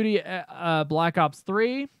 Call of Duty Black Ops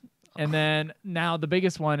 3, and then now the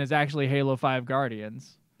biggest one is actually Halo 5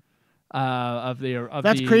 Guardians.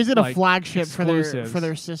 That's crazy. The like, flagship for exclusives.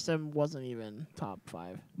 their system wasn't even top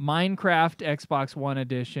 5. Minecraft Xbox One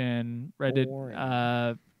Edition,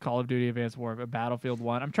 Boring. Call of Duty Advanced Warfare, Battlefield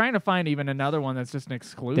 1. I'm trying to find even another one that's just an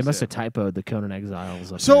exclusive. They must have typoed the Conan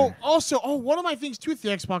Exiles. Up So there. also, one of my things too with the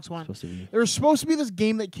Xbox One, Supposed to be. there was supposed to be this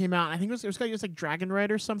game that came out. I think it was like Dragon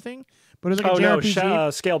Ride or something, but it was like Oh a no, JRPG.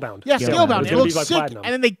 Scalebound. Yeah, Scalebound. Scalebound. It was It gonna looked be like sick, Platinum.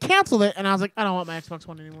 and then they canceled it, and I was like, I don't want my Xbox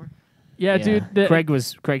One anymore. Yeah, dude.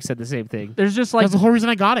 Craig said the same thing. There's just like That's the whole reason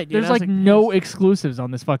I got it. Dude. there's I was like no exclusives on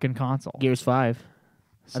this fucking console. Gears 5.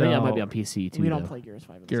 I think that might be So- on PC too. we don't though. play Gears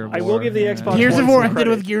 5. Gear of I will give the War, Xbox Gears One of War. I some did it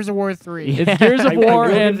with credit. Gears of War 3. It's Gears of I War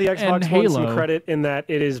will and, give the Xbox and One Halo. some credit in that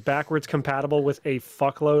it is backwards compatible with a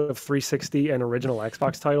fuckload of 360 and original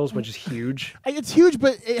Xbox titles, which is huge. It's huge,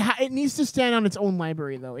 but it needs to stand on its own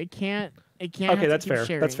library though. It can't. Okay, have to that's keep fair.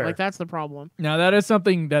 sharing. That's fair. Like that's the problem. Now that is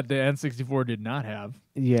something that the N64 did not have,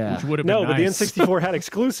 Yeah. which would have been No, but the nice. N64 had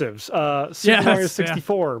exclusives. Super Yes, Mario yeah.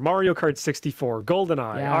 64, Mario Kart 64,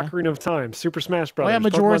 GoldenEye, Yeah. Ocarina of Time, Super Smash Oh Bros. yeah,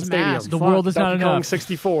 Majora's Pokemon Stadium, Mask. The Fuck. world is not Donkey Kong enough.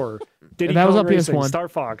 64, Diddy And that was Kong on Racing, PS1. Star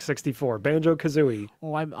Fox 64, Banjo Kazooie. I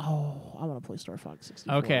want to play Star Fox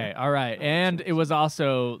 64. Okay, all right, and it was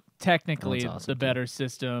also technically That's awesome, the too. better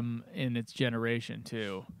system in its generation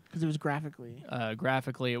too. Because it was graphically.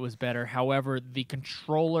 Graphically, it was better. However, the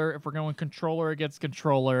controller, if we're going controller against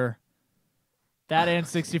controller, that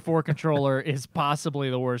N64 controller is possibly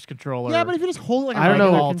the worst controller. Yeah, but if you just hold it like a I don't know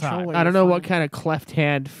regular all time. controller, I don't you're know what fine. kind of cleft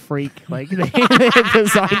hand freak like they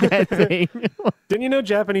designed that thing. Didn't you know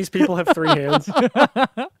Japanese people have 3 hands?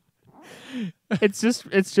 It's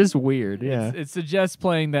just weird. Yeah. It suggests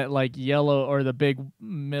playing that like yellow or the big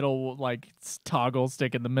middle like toggle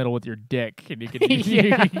stick in the middle with your dick, and you can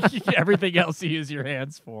Yeah. everything else you use your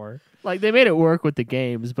hands for. Like they made it work with the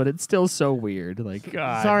games, but it's still so weird. Like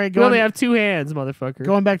God. Sorry, we only going, have 2 hands, motherfucker.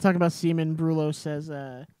 going back talking about semen, Brulo says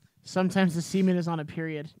sometimes the semen is on a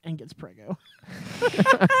period and gets prego.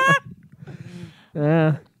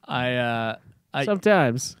 Yeah. I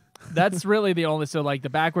Sometimes. that's really the only like the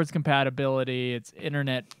backwards compatibility, it's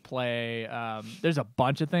internet play. There's a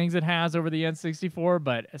bunch of things it has over the N64,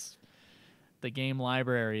 but the game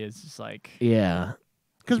library is just like Yeah.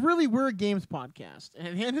 Because really, we're a games podcast, and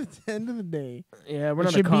at the end of the day, Yeah, we're It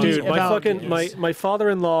not a should be- console. Dude, my about fucking games. my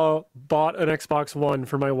father-in-law bought an Xbox One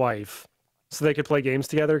for my wife so they could play games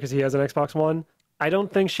together because he has an Xbox One. I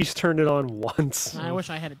don't think she's turned it on once. I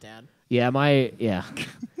wish I had a dad. Yeah, my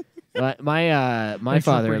my Thanks for bringing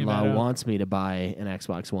father-in-law that up. wants me to buy an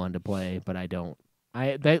Xbox One to play, but I don't.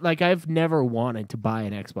 I've never wanted to buy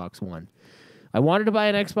an Xbox One. I wanted to buy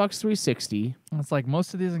an Xbox 360. it's like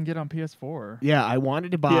most of these can get on PS4. Yeah, I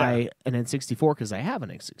wanted to buy an N64 because I have an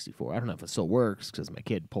N64. I don't know if it still works because my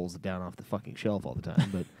kid pulls it down off the fucking shelf all the time,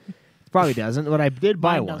 but it probably doesn't. But I did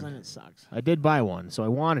buy Mine one. doesn't. It sucks. I did buy one, so I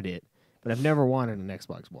wanted it, but I've never wanted an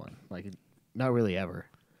Xbox One. Like, not really ever.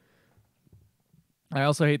 I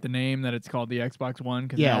also hate the name that it's called the Xbox One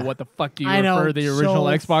because Yeah. now what the fuck do you I know, refer the original so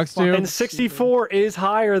Xbox to? And 64 is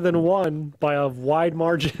higher than 1 by a wide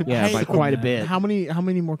margin. Yeah, Hey, by quite a bit. How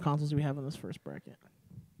many more consoles do we have in this first bracket?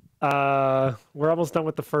 We're almost done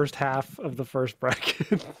with the first half of the first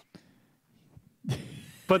bracket.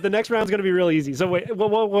 But the next round's going to be real easy. So wait,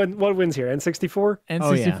 what wins here? N64?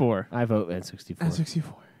 N64. I vote N64.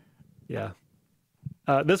 N64. Yeah.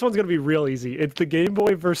 This one's going to be real easy. It's the Game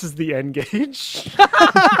Boy versus the N-Gage.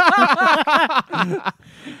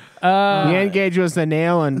 The N-Gage was the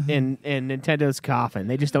nail in Nintendo's coffin.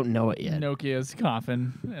 They just don't know it yet. Nokia's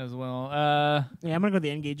coffin as well. Yeah, I'm gonna go with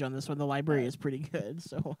the N-Gage on this one. The library is pretty good,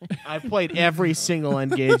 so. I've played every single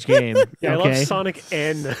N-Gage game. Yeah, okay? I love Sonic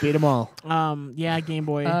N. Beat them all. Yeah, Game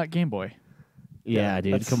Boy. Game Boy. Yeah,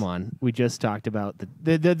 dude, that's- come on. We just talked about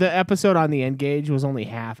the episode on the N-Gage was only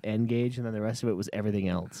half N-Gage, and then the rest of it was everything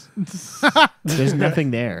else. There's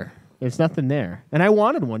nothing there. There's nothing there. And I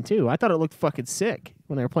wanted one, too. I thought it looked fucking sick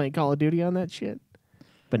when they were playing Call of Duty on that shit.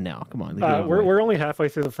 But no, come on. We're only halfway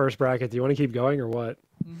through the first bracket. Do you want to keep going or what?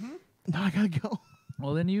 No, I gotta go.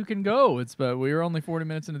 Well, then you can go. But we were only 40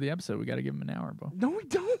 minutes into the episode. We got to give him an hour, bro. No, we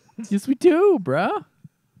don't. Yes, we do, bro.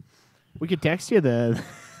 We could text you the...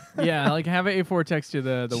 Yeah, like have an A4 text you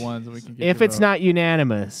the ones that we can get. if your it's vote. not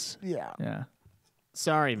unanimous. Yeah. Yeah.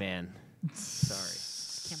 Sorry, man.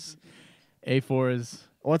 Sorry. A4 is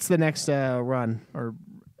What's the next run? or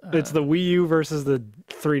It's the Wii U versus the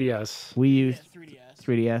 3DS. Wii U 3DS.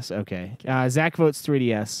 3DS? Okay. Zach votes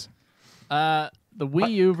 3DS. the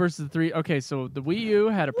Wii U versus the 3. Okay, so the Wii U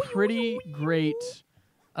had a pretty great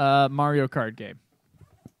Mario Kart game.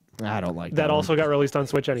 I don't like That one. also got released on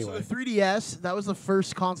Switch So anyway. the 3DS, that was the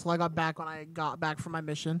first console I got back when I got back from my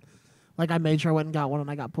mission. Like I made sure I went and got one,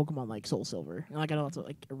 and I got Pokemon like Soul Silver. And like I know it's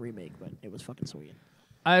like a remake, but it was fucking sweet.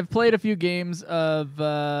 I've played a few games of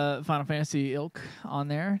Final Fantasy ilk on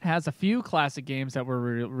there. It has a few classic games that were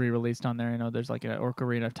re-released on there. I know there's like an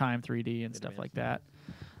Ocarina of Time 3D and stuff like that.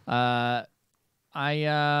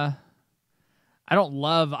 I don't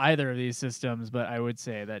love either of these systems, but I would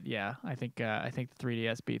say that I think the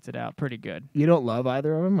 3DS beats it out pretty good. You don't love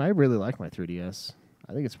either of them? I really like my 3DS.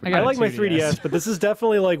 I think it's pretty I I got like a my 2DS. 3DS, but this is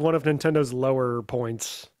definitely like one of Nintendo's lower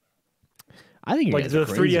points. I think you Like guys the are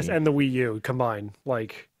crazy. 3DS and the Wii U combined.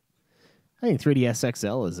 Like I think 3DS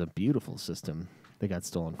XL is a beautiful system that got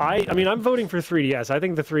stolen from I mean, I'm voting for 3DS. I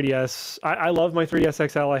think the 3DS. I love my 3DS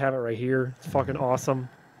XL. I have it right here. It's fucking awesome.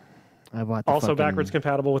 I bought the Also fucking- backwards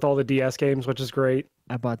compatible with all the DS games, which is great.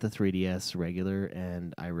 I bought the 3DS regular,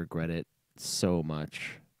 and I regret it so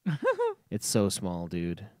much. It's so small,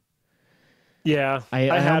 dude. Yeah, I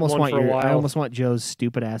had almost one want for a while. I almost want Joe's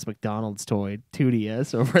stupid ass McDonald's toy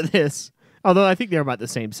 2DS over this. Although I think they're about the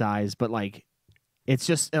same size, but like, it's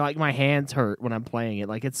just like my hands hurt when I'm playing it.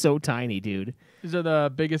 Like it's so tiny, dude. These are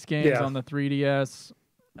the biggest games Yeah. on the 3DS.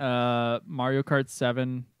 Mario Kart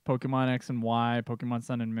 7, Pokemon X and Y, Pokemon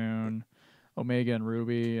Sun and Moon, Omega and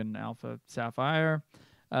Ruby, and Alpha Sapphire.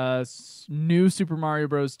 New Super Mario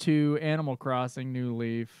Bros. 2, Animal Crossing, New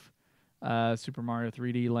Leaf, Super Mario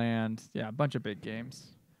 3D Land. Yeah, a bunch of big games.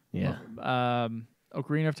 Yeah.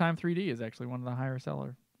 Ocarina of Time 3D is actually one of the higher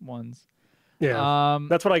seller ones. Yeah,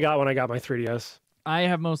 that's what I got when I got my 3DS. I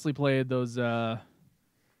have mostly played those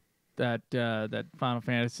that Final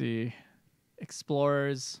Fantasy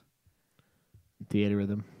Explorers Theater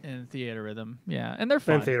Rhythm. and Theater Rhythm. Yeah, and they're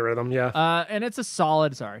fun. And Theater Rhythm, yeah. And it's a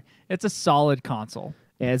solid console.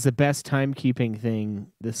 Yeah, it's the best timekeeping thing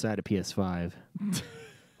this side of PS5.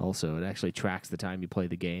 Also, it actually tracks the time you play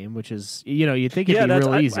the game, which is, you'd think it'd be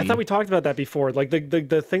real easy. I thought we talked about that before. Like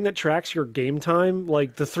the thing that tracks your game time,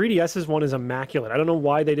 like the 3DS's one is immaculate. I don't know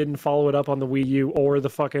why they didn't follow it up on the Wii U or the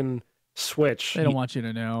fucking Switch. They don't want you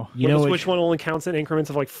to know. you But know the which- Switch one only counts in increments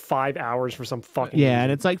of like 5 hours for some fucking Yeah, reason.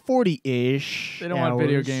 and it's like 40-ish. They don't want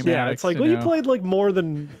video hours. game Yeah, addicts it's like, to well, you know. played like more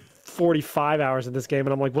than 45 hours of this game,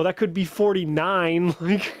 and I'm like, well, that could be 49.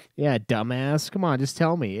 Like, Yeah, dumbass. Come on, just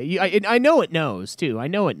tell me. I know it knows, too. I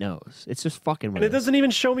know it knows. It's just fucking with and it us. doesn't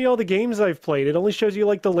even show me all the games I've played. It only shows you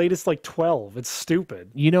like the latest like 12. It's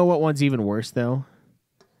stupid. You know what one's even worse, though?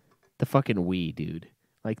 The fucking Wii, dude.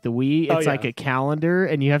 Like, the Wii, it's Oh, like yeah. a calendar,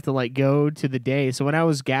 and you have to, like, go to the day. So when I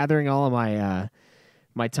was gathering all of my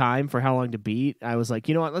my time for how long to beat, I was like,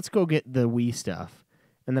 you know what? Let's go get the Wii stuff.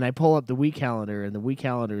 And then I pull up the Wii calendar, and the Wii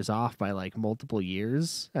calendar is off by, like, multiple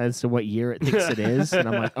years as to what year it thinks it is. And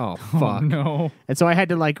I'm like, oh, fuck. Oh, no. And so I had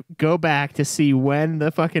to like go back to see when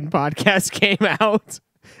the fucking podcast came out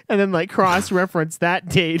and then like cross-reference that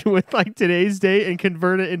date with like today's date and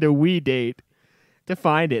convert it into Wii date to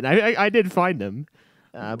find it. And I did find them,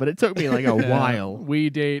 but it took me like a while.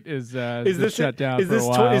 Wii date is Is this shut down is for this a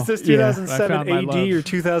while. is this Yeah. 2007 I found my AD love. or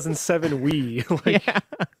 2007 Wii? Like, Yeah.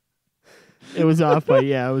 It was off, but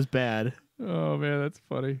yeah, it was bad. Oh man, that's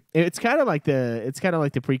funny. It's kind of like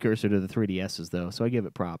the precursor to the 3DSs though, so I give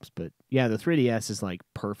it props. But yeah, the 3DS is like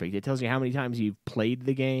perfect. It tells you how many times you've played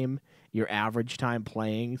the game, your average time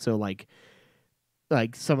playing. So like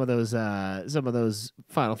some of those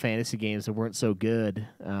Final Fantasy games that weren't so good,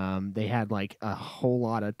 they had like a whole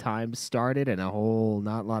lot of time started and a whole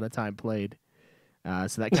not lot of time played.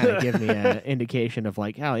 So that kind of gave me an indication of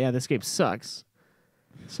like, oh yeah, this game sucks.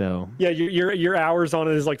 So Yeah, your hours on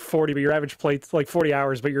it is like 40, but your average play's like 40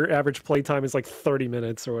 hours, but your average play time is like 30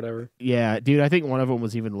 minutes or whatever. yeah, dude, I think one of them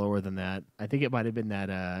was even lower than that. I think it might have been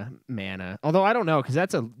that mana. Although I don't know, because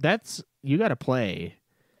that's you got to play.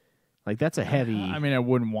 Like that's a heavy. I mean, I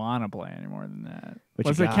wouldn't want to play any more than that. But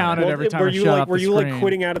What's you it got counted it. every time? Were I you shut like off were the you like screen?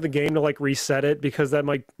 quitting out of the game to like reset it because that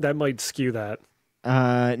might skew that?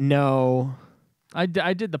 No. I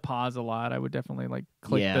did the pause a lot. I would definitely like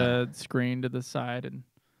click Yeah. the screen to the side and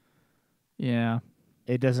yeah.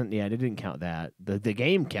 It doesn't. Yeah, it didn't count that. The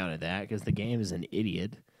game counted that because the game is an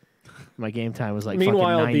idiot. My game time was like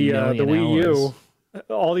Meanwhile, fucking 9 the million Wii hours.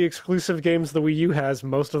 U, all the exclusive games the Wii U has,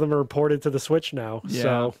 most of them are ported to the Switch now. Yeah.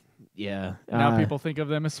 So Yeah. Now people think of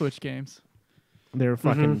them as Switch games. they're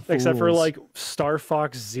fucking except for fools. like Star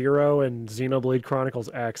Fox Zero and Xenoblade Chronicles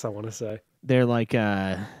X, I want to say. They're like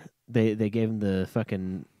they gave him the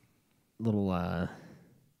fucking little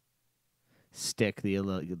stick, the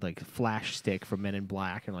like flash stick from Men in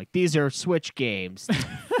Black, and like these are Switch games.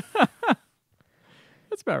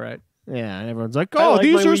 That's about right. Yeah, and everyone's like, I "Oh, like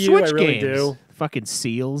these my are Wii U, Switch I really games." do. Fucking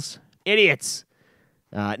seals, idiots.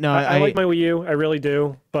 No, I like my Wii U, I really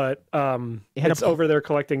do, but It had it's a- over there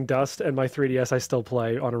collecting dust, and my 3DS I still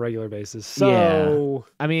play on a regular basis. So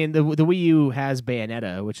I mean, the Wii U has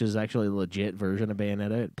Bayonetta, which is actually a legit version of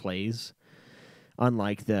Bayonetta. It plays,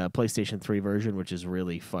 unlike the PlayStation 3 version, which is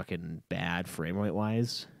really fucking bad frame rate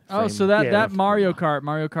wise. Oh, so that Yeah. Mario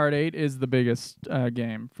Kart 8 is the biggest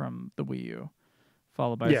game from the Wii U,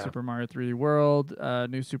 followed by Yeah. Super Mario 3D World,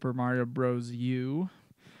 New Super Mario Bros. U,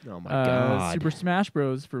 Oh my god! Super Smash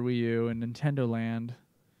Bros. For Wii U, and Nintendo Land,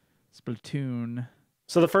 Splatoon.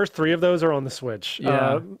 So the first three of those are on the Switch.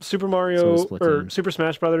 Yeah. Super So Mario is or Splatoon. Super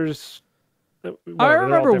Smash Brothers. I whatever, they're all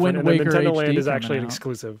remember different, Wind and then Waker Nintendo HD Land is coming actually an out.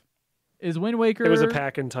 exclusive. Is Wind Waker? It was a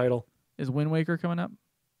pack-in title. Is Wind Waker coming up?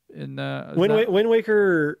 In is Wind, that- Wind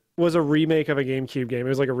Waker was a remake of a GameCube game. It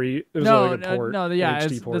was like a It was no, like a port. yeah, an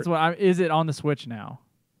HD it's, port. that's what. Is it on the Switch now?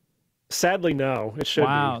 Sadly, no. It should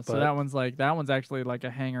Wow, be. so but that one's actually like a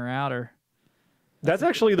hanger outer. that's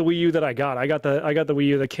actually the Wii U that I got. I got the Wii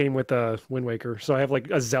U that came with the Wind Waker. So I have like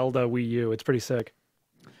a Zelda Wii U. It's pretty sick.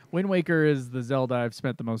 Wind Waker is the Zelda I've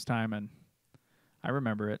spent the most time in. I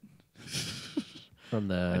remember it. From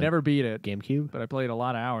the I never beat it, GameCube. but I played a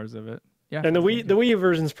lot of hours of it. Yeah, And the Wii U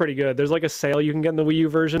version's pretty good. There's like a sale you can get in the Wii U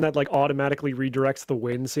version that like automatically redirects the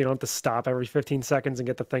wind, so you don't have to stop every 15 seconds and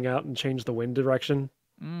get the thing out and change the wind direction.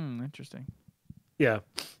 Interesting. Yeah.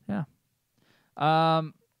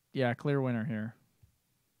 Yeah, clear winner here.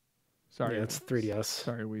 Sorry, Yeah, it's 3DS.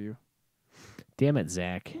 Sorry, Wii U. Damn it,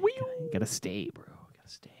 Zach! Gotta stay, bro. Gotta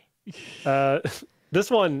stay.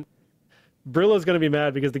 This one, Brillo's going to be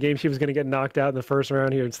mad because the GameCube is going to get knocked out in the first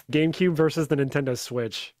round here. It's GameCube versus the Nintendo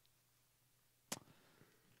Switch.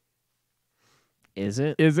 Is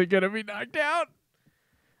it? Is it gonna be knocked out?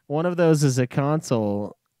 One of those is a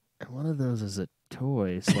console, and one of those is a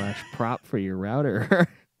toy / prop for your router.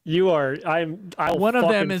 You are. I'll One of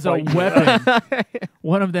them fucking is a fight you. weapon.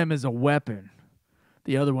 One of them is a weapon.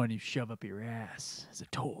 The other one you shove up your ass as a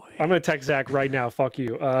toy. I'm going to text Zach right now. Fuck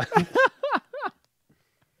you.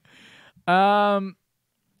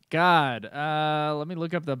 God. Let me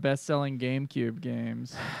look up the best-selling GameCube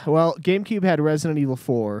games. Well, GameCube had Resident Evil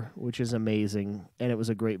 4, which is amazing, and it was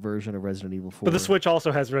a great version of Resident Evil 4. But the Switch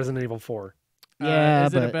also has Resident Evil 4. Yeah,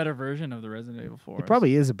 is it a but better version of the Resident Evil 4? it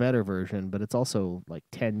probably is a better version, but it's also like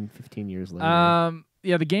 10, 15 years later.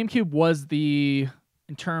 Yeah, the GameCube was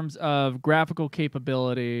in terms of graphical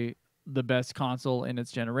capability, the best console in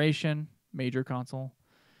its generation, major console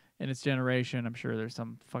in its generation. I'm sure there's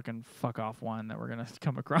some fucking fuck off one that we're gonna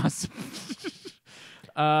come across.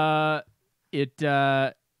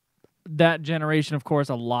 That generation, of course,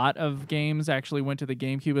 a lot of games actually went to the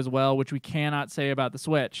GameCube as well, which we cannot say about the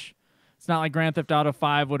Switch. It's not like Grand Theft Auto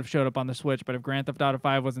 5 would have showed up on the Switch, but if Grand Theft Auto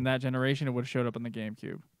 5 wasn't that generation, it would have showed up on the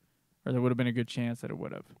GameCube. Or there would have been a good chance that it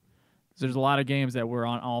would have. There's a lot of games that were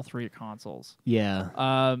on all three consoles.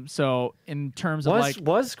 Yeah. So in terms of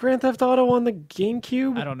Was Grand Theft Auto on the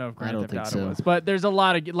GameCube? I don't know if Grand don't Theft think Auto so. was, but there's a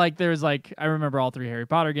lot of I remember all three Harry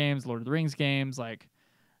Potter games, Lord of the Rings games. Like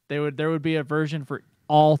there would be a version for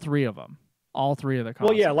all three of them, all three of the consoles.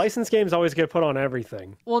 Well, yeah, licensed games always get put on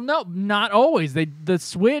everything. Well, no, not always. The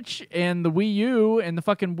Switch and the Wii U and the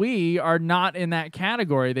fucking Wii are not in that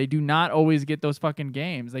category. They do not always get those fucking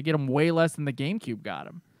games. They get them way less than the GameCube got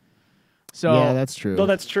them. So yeah, that's true. No,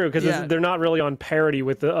 that's true because Yeah. they're not really on parity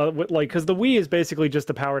with the because the Wii is basically just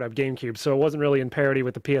a powered up GameCube, so it wasn't really in parity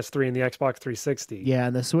with the PS3 and the Xbox 360. yeah,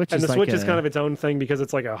 and the Switch and is the like Switch is kind of its own thing because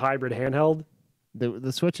it's like a hybrid handheld. the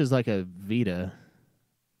Switch is like a Vita.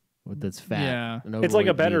 with its fat. Yeah. and It's like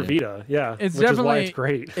a overweight better Vita. Yeah, It's which is why definitely it's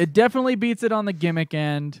great. It definitely beats it on the gimmick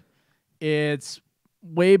end. It's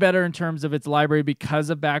way better in terms of its library because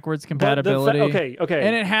of backwards compatibility. Okay.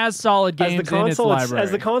 And it has solid games in its library. As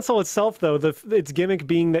the console itself, though, its gimmick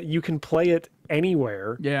being that you can play it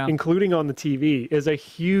anywhere, including on the TV, is a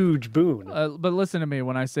huge boon. But listen to me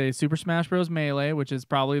when I say Super Smash Bros. Melee, which is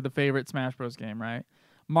probably the favorite Smash Bros. Game, right?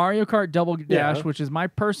 Mario Kart Double Dash, which is my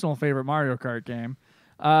personal favorite Mario Kart game.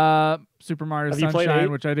 Super Mario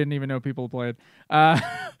Sunshine, which I didn't even know people played.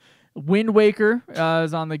 Wind Waker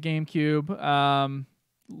is on the GameCube.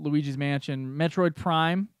 Luigi's Mansion, Metroid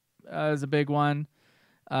Prime is a big one.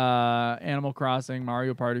 Animal Crossing,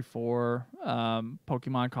 Mario Party 4,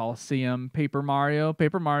 Pokemon Coliseum, Paper Mario.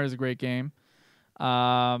 Paper Mario is a great game.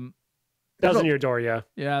 Thousand Year Door, yeah.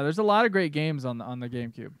 Yeah, there's a lot of great games on the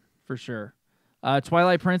GameCube for sure.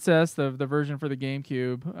 Twilight Princess, the version for the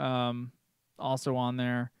GameCube, also on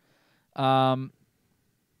there. GameCube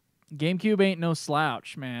ain't no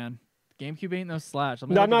slouch, man. GameCube ain't no slouch.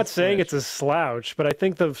 I'm not saying it's a slouch, but I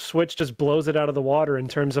think the Switch just blows it out of the water in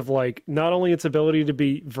terms of like not only its ability to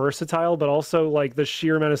be versatile, but also like the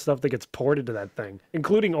sheer amount of stuff that gets ported to that thing,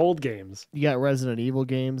 including old games. You got Resident Evil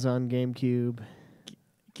games on GameCube.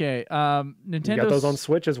 Okay, Nintendo. You got those on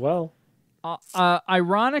Switch as well.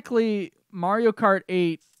 Ironically, Mario Kart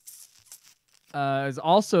 8 is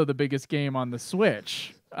also the biggest game on the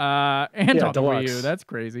Switch and on the Wii U. That's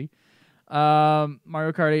crazy.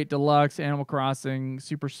 Mario Kart 8 Deluxe, Animal Crossing,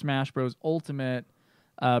 Super Smash Bros. Ultimate,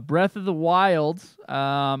 Breath of the Wild.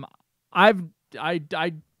 I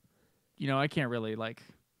can't really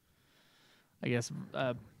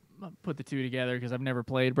put the two together because I've never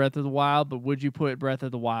played Breath of the Wild. But would you put Breath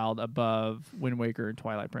of the Wild above Wind Waker and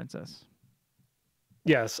Twilight Princess?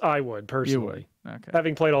 Yes, I would personally. You would. Okay.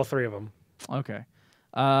 Having played all three of them. Okay.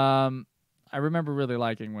 I remember really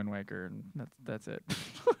liking Wind Waker, and that's it.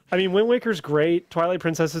 I mean, Wind Waker's great. Twilight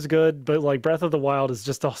Princess is good, but like Breath of the Wild is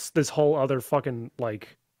just this whole other fucking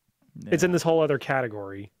it's in this whole other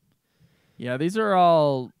category. Yeah, these are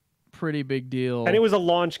all pretty big deal. And it was a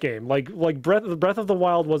launch game. Like Breath of the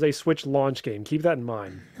Wild was a Switch launch game. Keep that in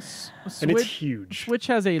mind. And it's huge. Switch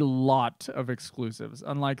has a lot of exclusives,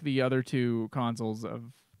 unlike the other two consoles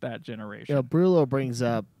of that generation. Brulo brings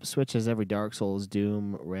up Switch has every Dark Souls,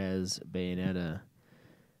 Doom, Rez, Bayonetta,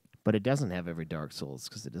 but it doesn't have every Dark Souls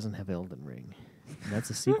because it doesn't have Elden Ring. And that's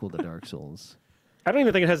a sequel to Dark Souls. I don't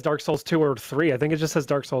even think it has Dark Souls 2 or 3. I think it just has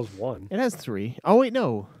Dark Souls 1. It has 3. Oh, wait,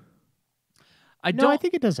 no. I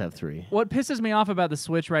think it does have 3. What pisses me off about the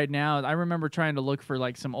Switch right now, I remember trying to look for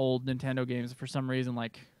like some old Nintendo games. For some reason,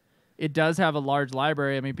 like it does have a large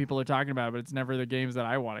library. I mean, people are talking about it, but it's never the games that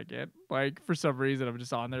I want to get. Like, for some reason, I'm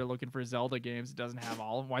just on there looking for Zelda games. It doesn't have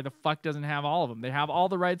all of them. Why the fuck doesn't it have all of them? They have all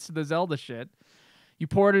the rights to the Zelda shit. You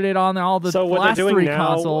ported it on all the last three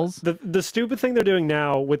consoles. The stupid thing they're doing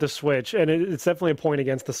now with the Switch, and it's definitely a point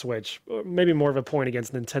against the Switch, maybe more of a point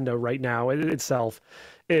against Nintendo right now itself,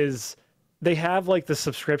 is they have like the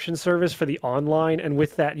subscription service for the online, and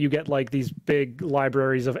with that you get like these big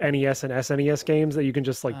libraries of NES and SNES games that you can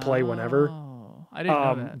just like play whenever. I didn't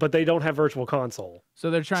know that. But they don't have Virtual Console. So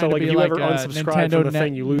they're trying to be if you like ever a unsubscribe Nintendo from the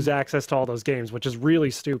thing, you lose access to all those games, which is really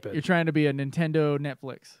stupid. You're trying to be a Nintendo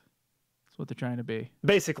Netflix. That's what they're trying to be.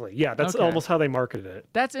 Basically, yeah, that's almost how they marketed it.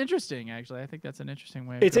 That's interesting, actually. I think that's an interesting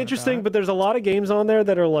way. It's interesting, but there's a lot of games on there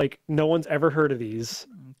that are like no one's ever heard of these,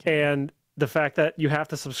 and the fact that you have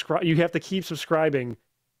to subscribe, you have to keep subscribing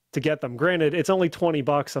to get them. Granted, it's only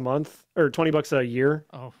 $20 a month or $20 a year.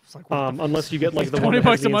 Oh, it's like unless you get like the $20 one that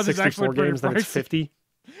has a month is 64 actually games, then it's 50.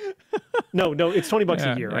 No, it's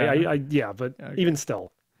 $20 a year. Yeah. But even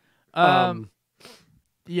still.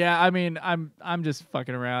 Yeah, I mean, I'm just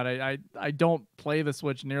fucking around. I don't play the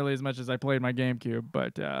Switch nearly as much as I played my GameCube,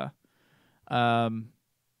 but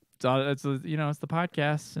it's the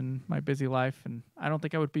podcasts and my busy life, and I don't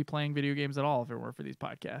think I would be playing video games at all if it weren't for these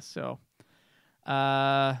podcasts. So,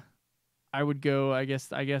 I would go. I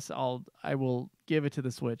guess I will give it to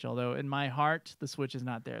the Switch. Although in my heart, the Switch is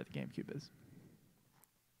not there. The GameCube is.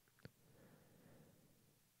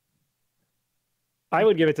 I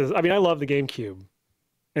would give it to. I mean, I love the GameCube,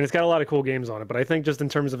 and it's got a lot of cool games on it. But I think just in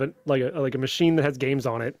terms of it, like a machine that has games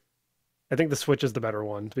on it, I think the Switch is the better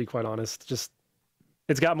one. To be quite honest, just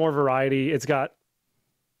it's got more variety. It's got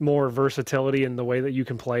more versatility in the way that you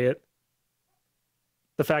can play it.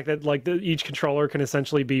 The fact that like each controller can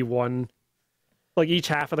essentially be one, like each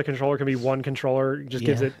half of the controller can be one controller, just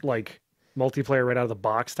gives it like multiplayer right out of the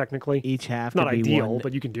box. Technically, each half not could be ideal, one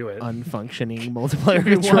but you can do it. Unfunctioning multiplayer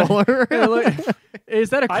controller.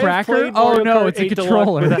 Is that a cracker? Oh no, it's a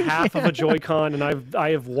controller with a half of a Joy-Con, and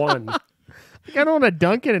I have one. I don't want to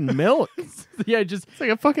dunk it in milk. Yeah, just It's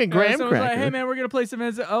like a fucking graham someone's cracker. like, hey man, we're gonna play some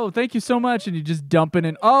Minnesota. Oh, thank you so much, and you just dump it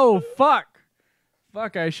in. Oh fuck,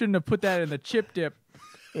 I shouldn't have put that in the chip dip.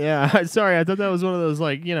 Yeah, sorry. I thought that was one of those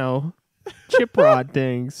like chip rod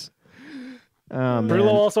things. Brulo Man.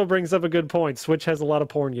 also brings up a good point. Switch has a lot of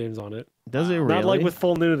porn games on it. Does it really? Not like with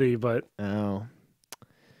full nudity, but Oh.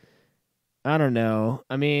 I don't know.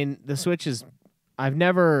 I mean, the Switch is... I've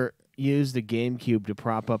never used a GameCube to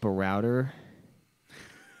prop up a router.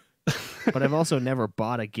 But I've also never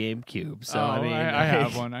bought a GameCube. So, I mean... I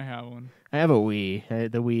have one. I have one. I have a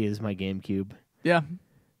Wii. The Wii is my GameCube. Yeah.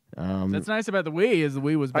 That's nice about the Wii is the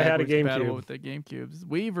Wii was I had a backwards compatible GameCube. with the GameCubes.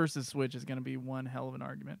 Wii versus Switch is going to be one hell of an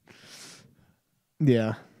argument.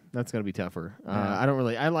 Yeah, that's gonna be tougher. I don't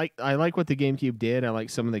really. I like what the GameCube did. I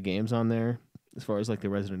like some of the games on there, as far as like the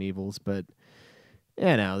Resident Evils. But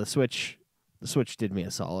yeah, no, the Switch did me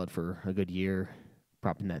a solid for a good year,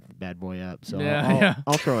 propping that bad boy up. So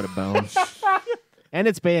I'll throw it a bone. And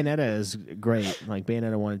its Bayonetta is great. Like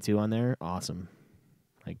Bayonetta 1 and 2 on there, awesome,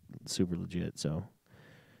 like super legit. So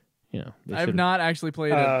they I've should've- not actually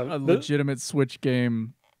played a legitimate Switch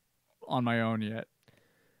game on my own yet.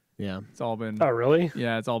 Yeah, It's all been oh really?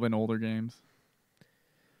 yeah, it's all been older games.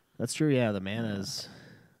 that's true. Yeah, the Mana's.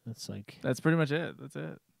 That's like That's pretty much it. That's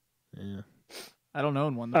it. yeah. I don't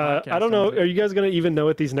own one. The I podcast don't know. owns it. Are you guys gonna even know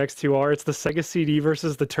what these next two are? It's the Sega CD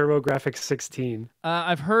versus the TurboGrafx 16.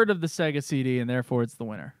 I've heard of the Sega CD, and therefore it's the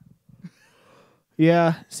winner.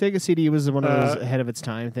 Yeah, Sega CD was one of those ahead of its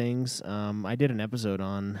time things. I did an episode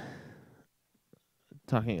on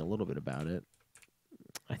talking a little bit about it.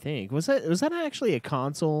 I think was that actually a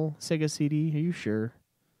console Sega CD? Are you sure?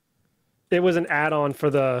 It was an add-on for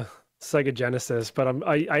the Sega Genesis, but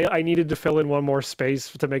I needed to fill in one more space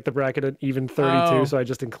to make the bracket an even 32, Oh. so I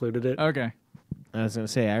just included it. Okay. I was gonna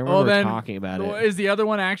say I remember then talking about it. Is the other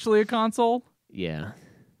one actually a console? Yeah,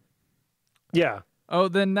 Yeah. Oh,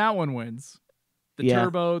 then that one wins. The Yeah.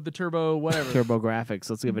 turbo, whatever. Turbo Graphics.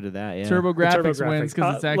 Let's give it to that. Yeah. Turbo Graphics TurboGrafx. wins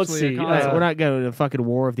because it's Let's actually see, a console. We're not going to the fucking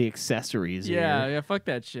war of the accessories. yeah, here. yeah, fuck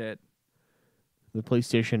that shit. The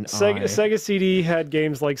PlayStation. Sega CD had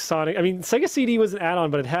games like Sonic. I mean, Sega CD was an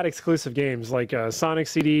add-on, but it had exclusive games like Sonic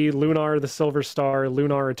CD, Lunar the Silver Star,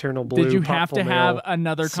 Lunar Eternal Blue. Did you Pop have Full to Mail. have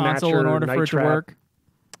another console in Snatcher, order for Night it to Trap. work?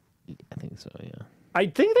 I think so. Yeah. I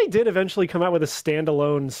think they did eventually come out with a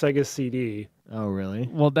standalone Sega CD. Oh, really?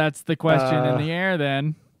 Well, that's the question in the air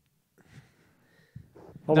then.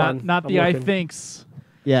 Hold not on, not I'm the I looking. thinks.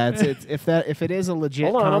 Yeah. It's if it is a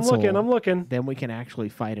legit Hold on, console, I'm looking. then we can actually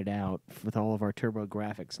fight it out with all of our Turbo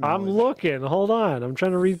Graphics. I'm knowledge. looking. Hold on. I'm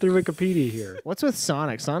trying to read through Wikipedia here. What's with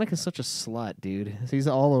Sonic? Sonic is such a slut, dude. He's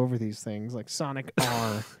all over these things, like Sonic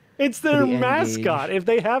R. It's their the mascot. N-Gage. If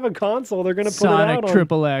they have a console, they're going to put it Sonic out on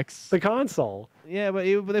Triple X. the console. Yeah, but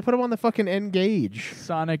they put him on the fucking N-Gage.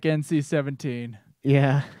 Sonic NC-17.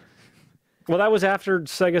 Yeah, Well, that was after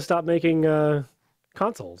Sega stopped making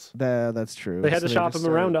consoles. that's true. They had So to shop just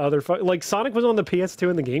them around to other... like, Sonic was on the PS2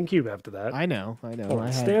 and the GameCube after that. I know. Oh,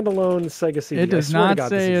 I had- standalone Sega CD. It I does swear to not God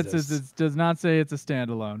say this it exists. does not say it's a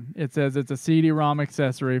standalone. It says it's a CD-ROM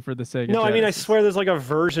accessory for the Sega. No, I mean, I Genesis. swear there's like a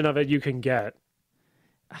version of it you can get.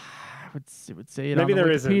 It would say it Maybe on the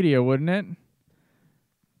there isn't. Wikipedia, wouldn't it?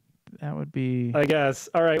 That would be. I guess.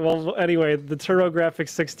 All right. Well, anyway, the TurboGrafx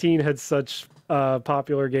 16 had such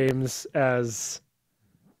popular games as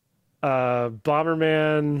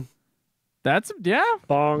Bomberman, That's yeah.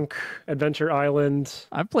 Bonk, Adventure Island.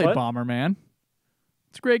 I've played What? Bomberman.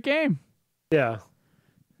 It's a great game. Yeah.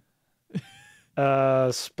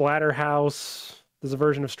 Splatterhouse. There's a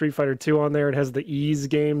version of Street Fighter 2 on there. It has the Ease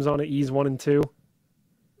games on it, Ease 1 and 2.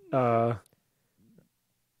 I'm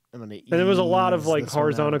gonna And there was a lot of ease like this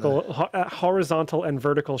one out of the- horizontal and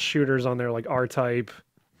vertical shooters on there, like R-Type,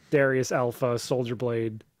 Darius Alpha, Soldier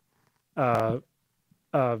Blade, Gradius,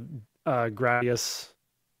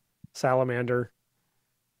 Salamander.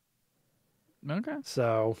 Okay.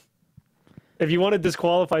 So, if you want to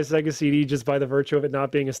disqualify Sega CD just by the virtue of it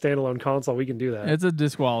not being a standalone console, we can do that. It's a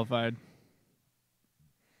disqualified.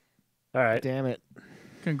 All right. Damn it.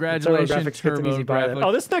 Congratulations, TurboGrafx gets an easy buy then. TurboGrafx.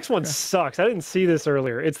 Oh, this next one sucks. I didn't see this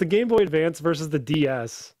earlier. It's the Game Boy Advance versus the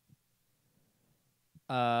DS.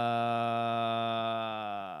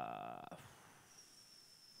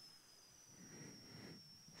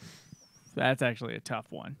 That's actually a tough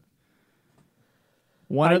one.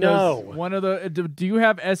 I know. One of the. Do you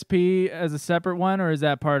have SP as a separate one, or is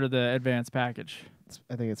that part of the advanced package?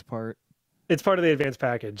 I think it's part. It's part of the advanced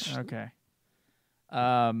package. Okay.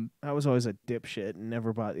 I was always a dipshit and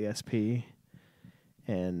never bought the SP.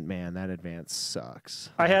 And man, that advance sucks.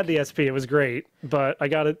 I had the SP. It was great, but I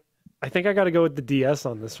got it. I think I got to go with the DS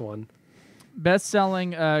on this one.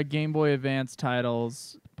 Best-selling Game Boy Advance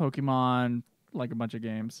titles: Pokemon, like a bunch of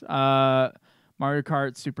games. Mario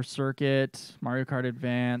Kart Super Circuit, Mario Kart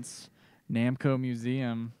Advance, Namco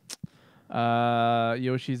Museum,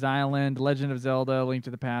 Yoshi's Island, Legend of Zelda, Link to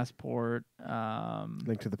the Passport,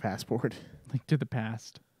 Link to the Passport. Link to the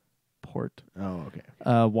Past. Port. Oh, okay.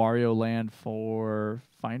 Wario Land 4,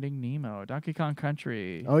 Finding Nemo, Donkey Kong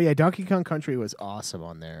Country. Oh yeah, Donkey Kong Country was awesome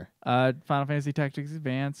on there. Final Fantasy Tactics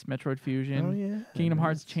Advance, Metroid Fusion, Oh yeah. Kingdom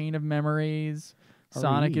Hearts Chain of Memories,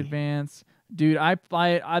 Sonic RE. Advance. Dude, I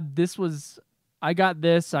got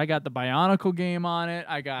this. I got the Bionicle game on it.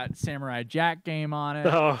 I got Samurai Jack game on it.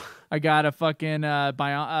 Oh, I got a fucking I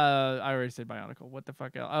already said Bionicle. What the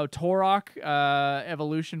fuck else? Oh, Turok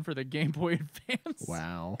Evolution for the Game Boy Advance.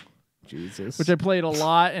 Wow. Jesus. Which I played a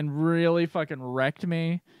lot and really fucking wrecked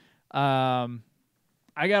me. I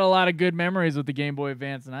got a lot of good memories with the Game Boy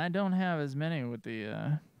Advance, and I don't have as many with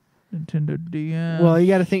the Nintendo DS. Well, you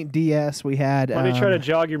got to think DS. We had. let me try to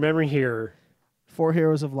jog your memory here. 4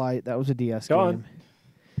 Heroes of Light. That was a DS Go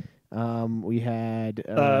game. We had.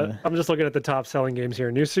 I'm just looking at the top selling games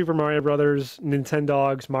here. New Super Mario Brothers,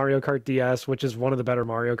 Nintendogs, Mario Kart DS, which is one of the better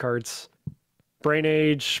Mario Karts. Brain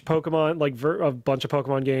Age, Pokemon, like a bunch of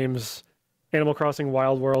Pokemon games, Animal Crossing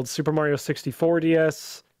Wild World, Super Mario 64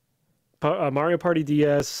 DS, Mario Party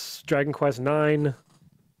DS, Dragon Quest 9,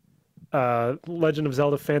 Legend of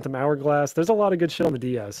Zelda Phantom Hourglass. There's a lot of good shit on the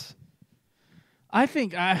DS. I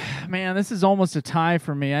think, man, this is almost a tie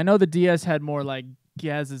for me. I know the DS had more like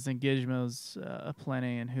Gaz's and Gizmos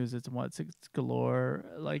aplenty and who's it's and what's it's galore.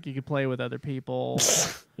 Like you could play with other people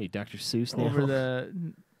Hey, Dr. Seuss now. over the.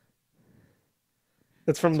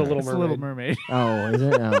 It's from The Little It's the Mermaid. Little Mermaid. Oh, is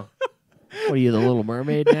it? Oh. What are you, the Little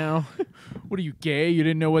Mermaid now? What are you, gay? You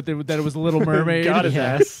didn't know that it was a Little Mermaid? Got his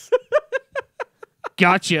Yeah. ass.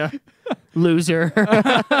 Gotcha, loser.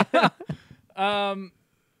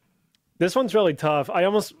 This one's really tough. I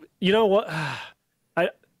almost, you know what?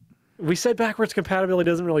 We said backwards compatibility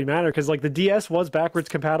doesn't really matter because like the DS was backwards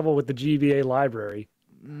compatible with the GBA library.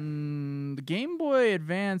 The Game Boy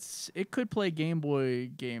Advance, it could play Game Boy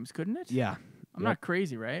games, couldn't it? Yeah. I'm not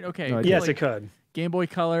crazy, right? Okay. No, it Yes, like it could. Game Boy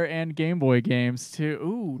Color and Game Boy games too.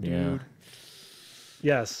 Ooh, dude. Yeah.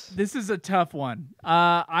 Yes. This is a tough one.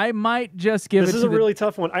 I might just give This it is to a the really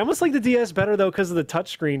tough one. I almost like the DS better though because of the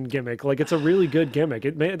touchscreen gimmick. Like it's a really good gimmick.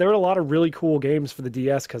 There were a lot of really cool games for the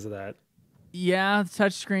DS because of that. Yeah,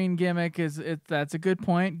 touchscreen gimmick that's a good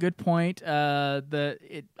point. Good point.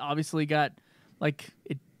 It obviously got like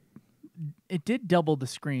it did double the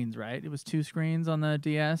screens, right? It was 2 screens on the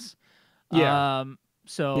DS. Yeah.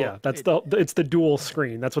 So Yeah, it's the dual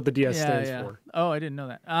screen. That's what the DS stands for. Oh, I didn't know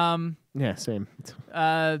that. Yeah, same.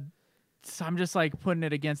 So I'm just like putting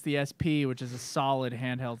it against the SP, which is a solid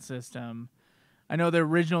handheld system. I know the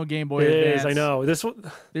original Game Boy It Advance. is. I know this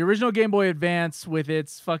one. The original Game Boy Advance with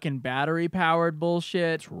its fucking battery powered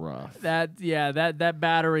bullshit. It's rough. That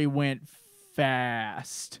battery went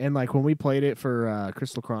fast. And like when we played it for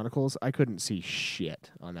Crystal Chronicles, I couldn't see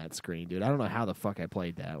shit on that screen, dude. I don't know how the fuck I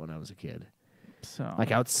played that when I was a kid. So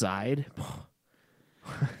Like outside.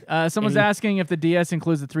 someone's asking if the DS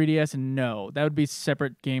includes the 3DS, and no, that would be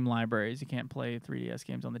separate game libraries. You can't play 3DS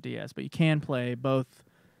games on the DS, but you can play both.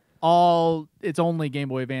 It's only Game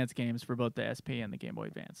Boy Advance games for both the SP and the Game Boy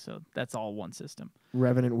Advance, so that's all one system.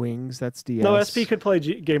 Revenant Wings, that's DS. No, SP could play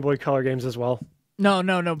Game Boy Color games as well. No.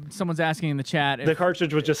 Someone's asking in the chat if The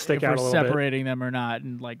cartridge would just stick if out we're a little bit. separating them or not,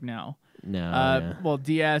 and like no. No. Yeah. Well,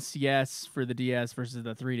 DS, yes, for the DS versus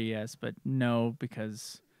the 3DS, but no,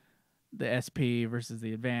 because the SP versus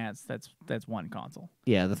the Advance, that's one console.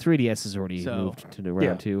 Yeah, the 3DS has already So- moved to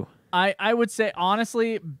round 2. I would say,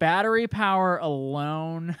 honestly, battery power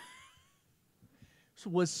alone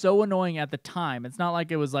was so annoying at the time. It's not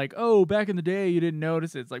like it was like, oh, back in the day, you didn't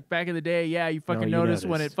notice it. It's like, back in the day, yeah, you fucking you noticed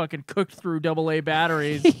when it noticed. fucking cooked through AA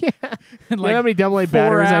batteries. Yeah. in You know how many AA 4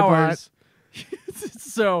 batteries I bought? hours.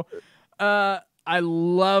 So, I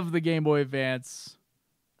love the Game Boy Advance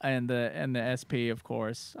and the SP, of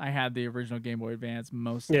course. I had the original Game Boy Advance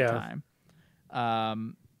most of the time.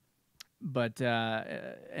 But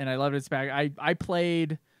and I loved its back. I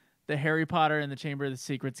played the Harry Potter and the Chamber of the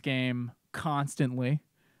Secrets game constantly.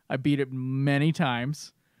 I beat it many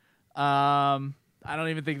times. I don't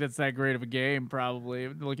even think that's that great of a game, probably,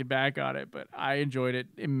 looking back on it, but I enjoyed it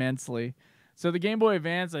immensely. So the Game Boy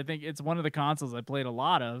Advance, I think it's one of the consoles I played a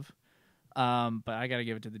lot of, but I got to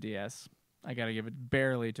give it to the DS. I got to give it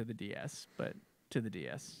barely to the DS, but to the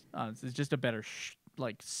DS. It's just a better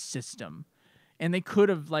system. And they could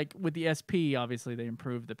have, like, with the SP, obviously, they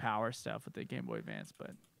improved the power stuff with the Game Boy Advance,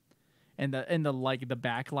 but and the like the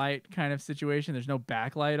backlight kind of situation. There's no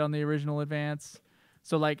backlight on the original Advance,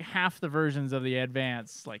 so like half the versions of the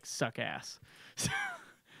Advance like suck ass.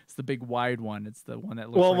 It's the big wide one. It's the one that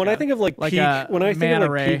looks. Well, like when I think of like peak, when I think of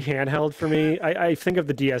like peak handheld for me, I think of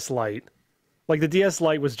the DS Lite. Like the DS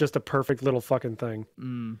Lite was just a perfect little fucking thing.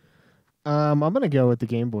 I'm gonna go with the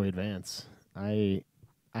Game Boy Advance. I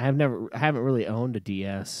haven't really owned a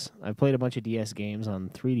DS. I've played a bunch of DS games on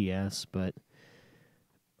 3DS, but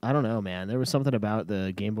I don't know, man. There was something about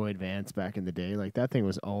the Game Boy Advance back in the day. Like that thing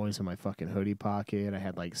was always in my fucking hoodie pocket. I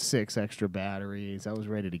had like 6 extra batteries. I was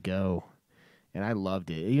ready to go. And I loved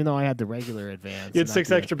it, even though I had the regular Advance. You had 6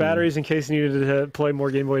 extra batteries in case you needed to play more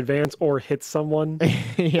Game Boy Advance or hit someone.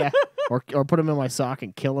 Yeah, or put them in my sock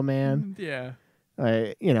and kill a man. Yeah.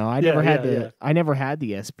 I never had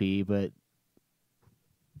the SP, but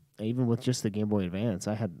even with just the Game Boy Advance,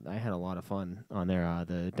 I had a lot of fun on there.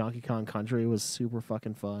 The Donkey Kong Country was super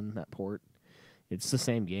fucking fun. That port, it's the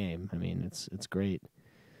same game. I mean, it's great.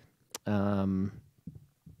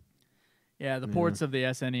 Yeah, the ports of the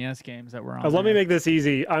SNES games that were on. Let me make this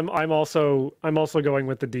easy. I'm also going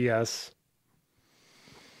with the DS.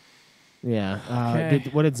 Yeah. Okay.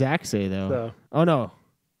 What did Zach say though? So. Oh no.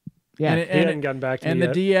 Yeah, he hadn't gotten back to me and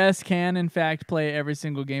yet. the DS can in fact play every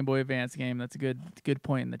single Game Boy Advance game. That's a good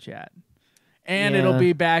point in the chat. And it'll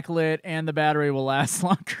be backlit, and the battery will last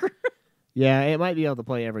longer. Yeah, it might be able to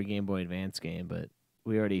play every Game Boy Advance game, but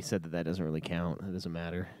we already said that doesn't really count. It doesn't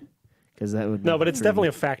matter. That would no, but it's definitely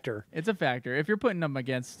a factor. It's a factor. If you're putting them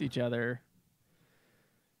against each other,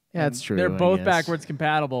 yeah, that's true. They're both backwards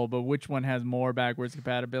compatible, but which one has more backwards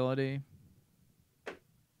compatibility?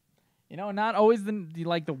 You know, not always the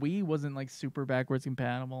Wii wasn't like super backwards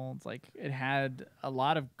compatible. It's like it had a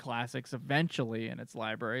lot of classics eventually in its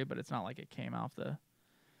library, but it's not like it came off the.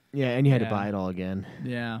 Yeah, and you had to buy it all again.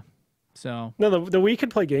 Yeah, so no, the Wii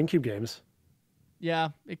could play GameCube games. Yeah,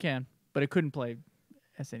 it can, but it couldn't play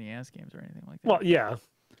SNES games or anything like that. Well, yeah,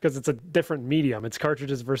 because it's a different medium. It's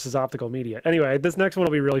cartridges versus optical media. Anyway, this next one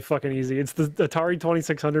will be really fucking easy. It's the Atari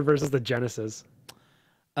 2600 versus the Genesis.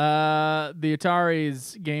 The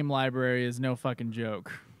Atari's game library is no fucking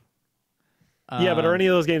joke. Yeah, but are any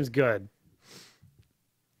of those games good?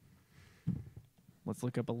 Let's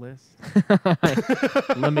look up a list.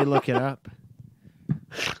 Let me look it up.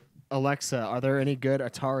 Alexa, are there any good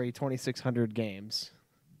Atari 2600 games?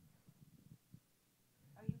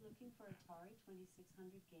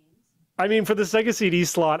 I mean, for the Sega CD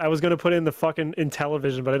slot, I was going to put in the fucking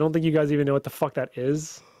Intellivision, but I don't think you guys even know what the fuck that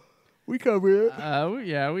is. We cover it.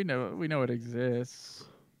 Yeah, we know it exists.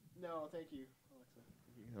 No, thank you.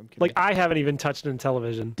 I'm kidding. Like, I haven't even touched an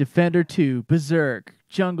Intellivision. Defender 2, Berserk,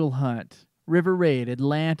 Jungle Hunt, River Raid,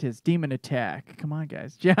 Atlantis, Demon Attack. Come on,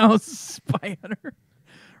 guys. Joust, Spy Hunter,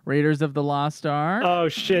 Raiders of the Lost Ark. Oh,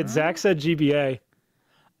 shit. Zach said GBA.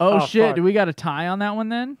 Oh shit. Fuck. Do we got a tie on that one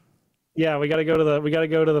then? Yeah, we gotta go to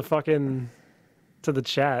the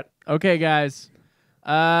chat. Okay, guys.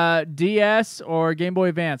 DS or Game Boy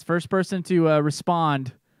Advance. First person to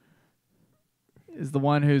respond is the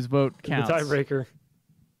one whose vote counts. The tiebreaker.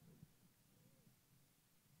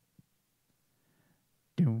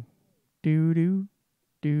 Do do do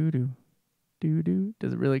do do do do.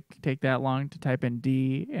 Does it really take that long to type in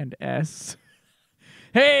D and S?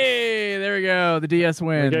 Hey, there we go. The DS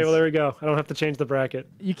wins. Okay, well, there we go. I don't have to change the bracket.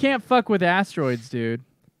 You can't fuck with asteroids, dude.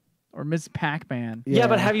 Or Miss Pac-Man. Yeah,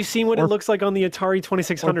 but have you seen what it looks like on the Atari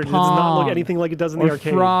 2600? It does not look anything like it does in the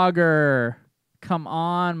arcade. Frogger. Come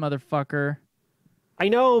on, motherfucker. I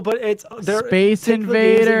know, but it's Space take Invaders. The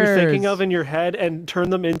games that you're thinking of in your head and turn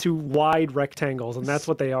them into wide rectangles, and that's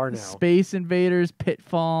what they are now. Space Invaders,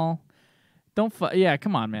 Pitfall. Yeah,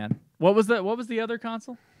 come on, man. What was the other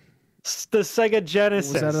console? The Sega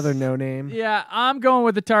Genesis. Was that other no name? Yeah, I'm going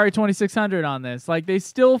with Atari 2600 on this. Like, they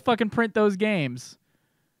still fucking print those games.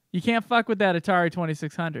 You can't fuck with that Atari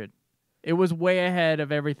 2600. It was way ahead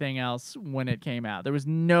of everything else when it came out. There was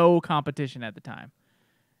no competition at the time,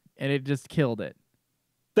 and it just killed it.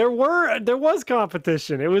 There was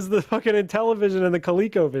competition. It was the fucking Intellivision and the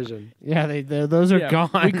ColecoVision. Yeah, those are gone.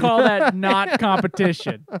 We call that not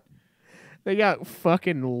competition. They got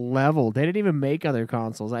fucking leveled. They didn't even make other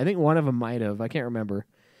consoles. I think one of them might have. I can't remember.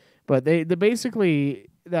 But they basically,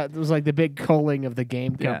 that was like the big culling of the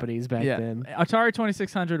game companies back then. Atari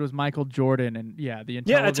 2600 was Michael Jordan, and the Intellivision.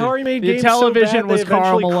 Yeah, Atari made the games Intellivision so bad was they Karl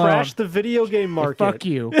eventually Malone. crashed the video game market. Fuck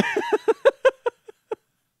you.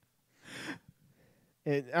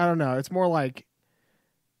 I don't know. It's more like,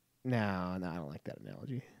 no, I don't like that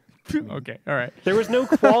analogy. Okay, all right. There was no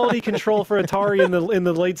quality control for Atari in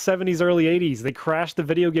the late 70s, early 80s. They crashed the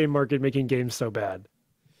video game market making games so bad.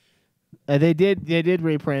 They did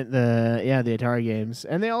reprint the Atari games,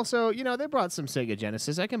 and they also they brought some Sega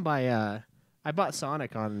Genesis. I can buy I bought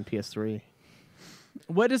Sonic on PS3.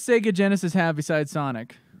 What does Sega Genesis have besides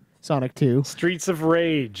Sonic? Sonic 2. Streets of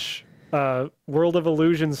Rage, World of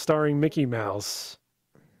Illusion starring Mickey Mouse,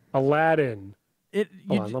 Aladdin. You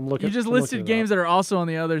I'm just listed games that are also on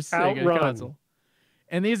the other Sega Outrun. console.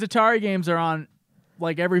 And these Atari games are on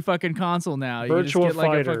like every fucking console now. You Virtua just get like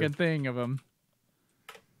Fighter. a fucking thing of them.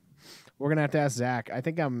 We're gonna have to ask Zach. I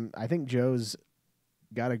think Joe's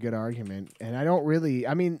got a good argument, and I don't really.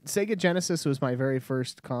 I mean, Sega Genesis was my very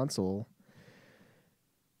first console,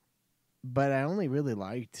 but I only really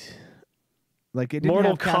liked like it. Didn't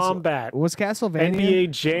Mortal have Castle- Kombat. Was Castlevania?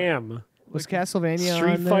 NBA Jam. Was Castlevania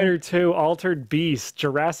Street on there? Fighter 2, Altered Beast,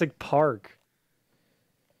 Jurassic Park,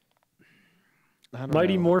 I don't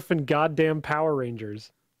Mighty know. Morphin goddamn Power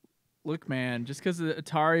Rangers. Look, man, just because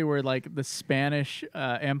Atari were like the Spanish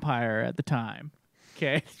Empire at the time,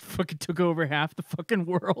 okay, fucking took over half the fucking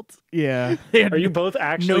world. Yeah, They had Are you both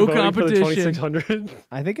actually No voting for the competition. 2600?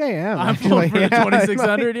 I think I am. I'm actually. voting for the Yeah,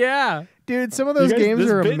 2600. Yeah, dude. Some of those games this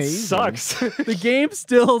are bit amazing. Sucks. the games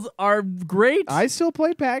still are great. I still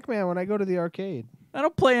play Pac-Man when I go to the arcade. I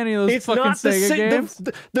don't play any of those It's fucking not the Sega same. games.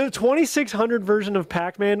 The 2600 version of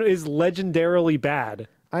Pac-Man is legendarily bad.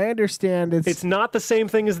 I understand It's not the same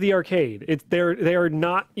thing as the arcade. They are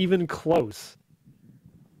not even close.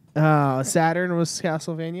 Saturn was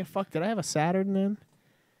Castlevania. Fuck, did I have a Saturn then?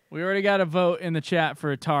 We already got a vote in the chat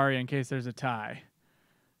for Atari in case there's a tie.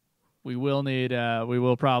 We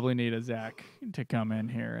will probably need a Zach to come in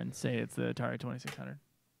here and say it's the Atari 2600.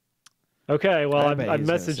 Okay, well, I I'm bet he's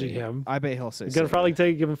gonna messaging say- him. I bet he'll say. It's gonna Sega. probably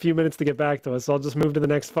take him a few minutes to get back to us, so I'll just move to the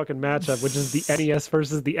next fucking matchup, which is the NES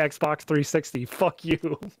versus the Xbox 360. Fuck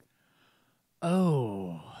you.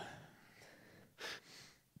 Oh,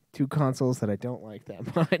 Two consoles that I don't like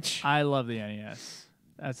that much. I love the NES.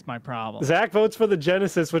 That's my problem. Zach votes for the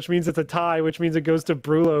Genesis, which means it's a tie, which means it goes to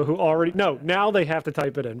Brulo, who already... No, now they have to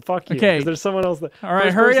type it in. Fuck you. Okay. 'Cause there's someone else that... All right,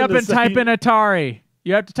 first hurry person up to and say- type in Atari.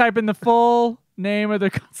 You have to type in the full name of the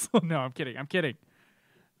console. No, I'm kidding.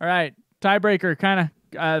 All right, tiebreaker, kind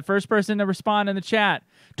of first person to respond in the chat.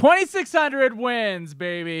 2600 wins,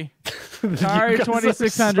 baby. You Atari guys are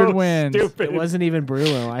 2600 so wins. Stupid. It wasn't even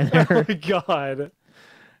Brulo Oh either. my god.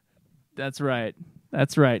 That's right.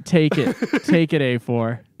 Take it. Take it,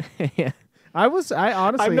 A4. Yeah. I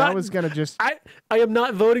honestly not- was gonna just. I am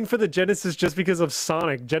not voting for the Genesis just because of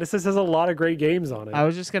Sonic. Genesis has a lot of great games on it. I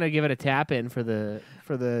was just gonna give it a tap in for the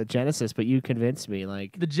Genesis, but you convinced me.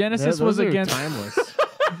 Like The Genesis those was are against timeless.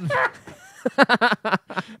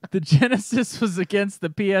 the Genesis was against the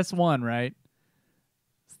PS1, right?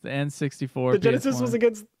 It's the N64. The Genesis PS1. was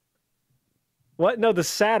against... What? No, the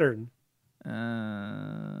Saturn.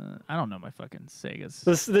 I don't know my fucking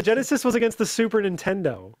Segas. The Genesis was against the Super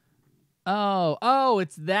Nintendo. Oh,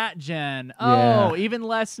 it's that gen. Yeah. Oh, even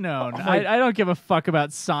less known. Oh my- I don't give a fuck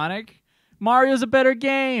about Sonic. Mario's a better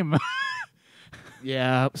game.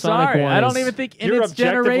 Yeah, Sonic Sorry, 1 I don't is- even think in You're its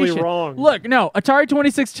objectively generation. wrong. Look, no, Atari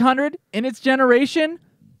 2600 in its generation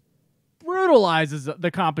brutalizes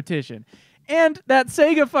the competition. And that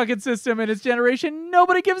Sega fucking system in its generation,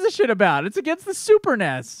 nobody gives a shit about. It's against the Super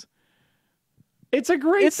NES. It's a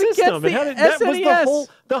great It's against system. the That was the SNES.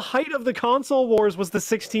 the height of the console wars was the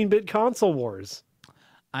 16-bit console wars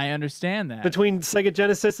I understand that. between Sega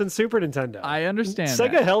Genesis and Super Nintendo. I understand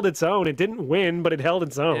Sega that. held its own. It didn't win, but it held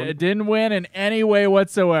its own. It didn't win in any way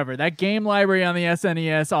whatsoever. That game library on the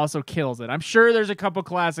SNES also kills it. I'm sure there's a couple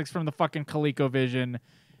classics from the fucking ColecoVision.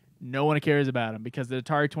 No one cares about them because the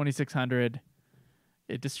Atari 2600,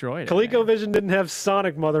 it destroyed it. man. ColecoVision didn't have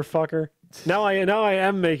Sonic, motherfucker. Now I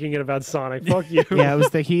am making it about Sonic. Fuck you. Yeah, it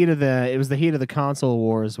was the heat of the console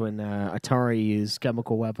wars when Atari used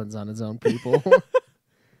chemical weapons on its own people.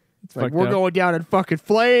 It's like fucked we're up. going down in fucking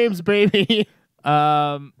flames, baby.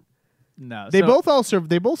 No. They so-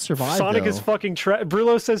 both survived. Sonic though. is fucking trash.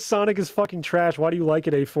 Brulo says Sonic is fucking trash. Why do you like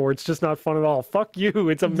it, A4? It's just not fun at all. Fuck you.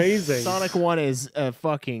 It's amazing. Sonic 1 is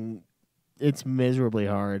it's miserably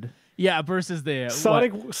hard. Yeah, versus the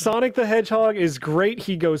Sonic the Hedgehog is great.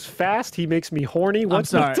 He goes fast. He makes me horny.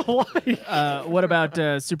 What's not to like? What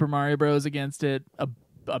about Super Mario Bros. Against it?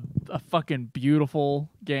 A fucking beautiful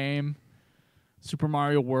game. Super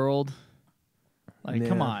Mario World. Like,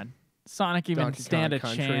 come Yeah. on. Sonic even Donkey stand Kong a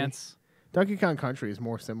Country. chance. Donkey Kong Country is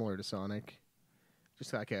more similar to Sonic.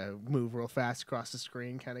 Just like a move real fast across the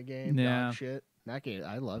screen kind of game. Yeah. Dog shit. That game,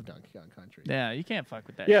 I love Donkey Kong Country. Yeah, you can't fuck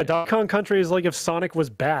with that. Yeah, shit. Donkey Kong Country is like if Sonic was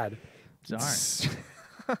bad. Sorry.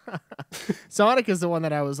 Sonic is the one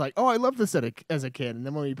that I was like, oh, I love this as a kid. And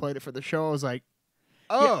then when we played it for the show, I was like,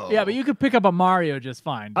 Oh, Yeah, but you could pick up a Mario just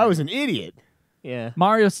fine. I was an idiot. Yeah.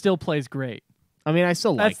 Mario still plays great. I mean, I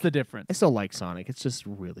still That's like. the difference. I still like Sonic. It's just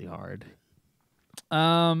really hard.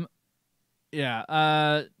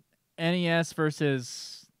 Yeah. NES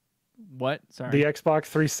versus what? Sorry. The Xbox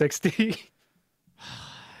 360.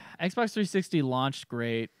 Xbox 360 launched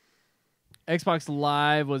great. Xbox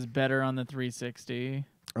Live was better on the 360.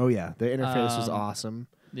 Oh yeah, the interface was awesome.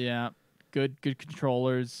 Yeah. Good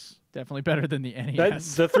controllers. Definitely better than the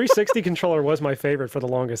NES. The 360 controller was my favorite for the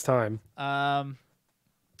longest time.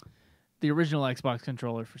 The original Xbox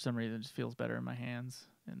controller, for some reason, just feels better in my hands.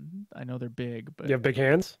 And I know they're big, but You have big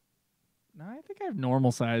hands? no, I think I have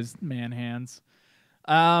normal-sized man hands.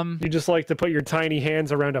 You just like to put your tiny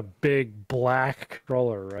hands around a big black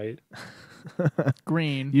controller, right?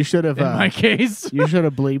 Green. You should have. in my case. You should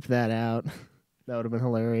have bleeped that out. That would have been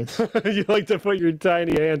hilarious. You like to put your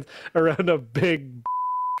tiny hands around a big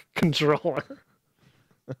controller.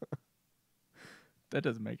 That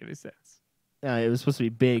doesn't make any sense. Yeah, it was supposed to be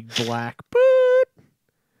big black. Boot.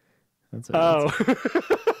 That's what Oh.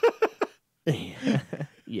 yeah.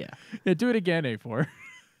 Yeah, do it again, A4.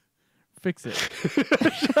 Fix it.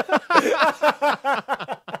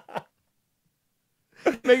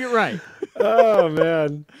 Make it right. Oh,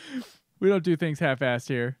 man. We don't do things half-assed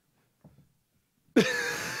here. Do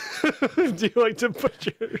you like to put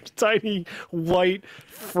your tiny white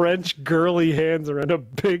French girly hands around a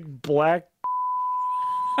big black?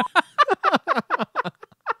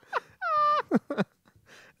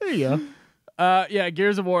 There you go. Yeah,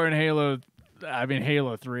 Gears of War and Halo. I mean,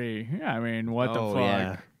 Halo 3. I mean, what the Oh, fuck?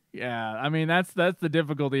 yeah. Yeah, I mean that's the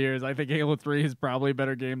difficulty here. Is I think Halo 3 is probably a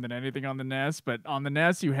better game than anything on the NES. But on the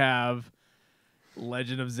NES, you have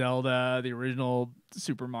Legend of Zelda, the original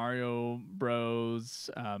Super Mario Bros.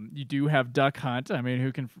 You do have Duck Hunt. I mean,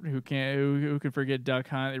 who can forget Duck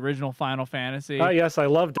Hunt? The original Final Fantasy. Oh, yes, I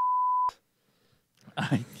loved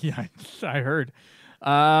Yeah, I heard.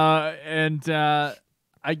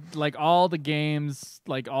 I like all the games,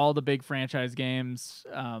 like all the big franchise games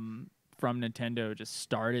from Nintendo just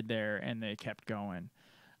started there and they kept going.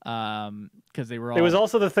 Because they were all. It was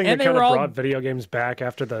also the thing that and they kind of were all- brought video games back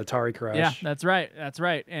after the Atari crash. Yeah, that's right. That's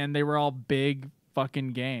right. And they were all big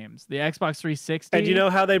fucking games. The Xbox 360. And you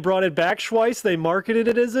know how they brought it back, Schweiss? They marketed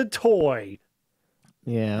it as a toy.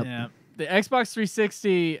 Yeah. Yeah. The Xbox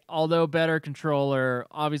 360, although better controller,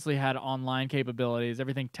 obviously had online capabilities.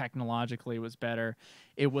 Everything technologically was better.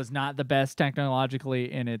 It was not the best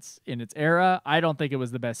technologically in its era. I don't think it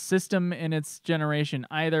was the best system in its generation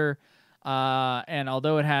either. And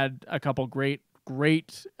although it had a couple great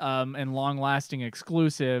and long-lasting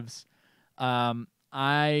exclusives, it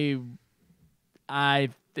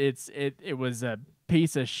was a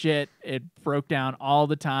piece of shit. It broke down all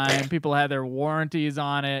the time. People had their warranties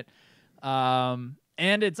on it. And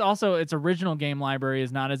its original game library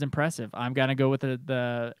is not as impressive. I'm gonna go with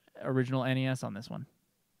the original NES on this one.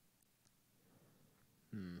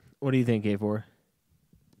 What do you think, A4?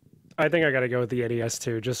 I think I got to go with the NES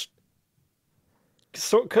too. Just it's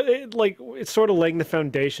sort of laying the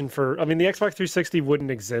foundation for. I mean, the Xbox 360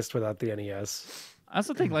 wouldn't exist without the NES. I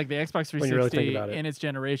also think like the Xbox When you really 360 think about it. in its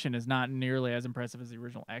generation is not nearly as impressive as the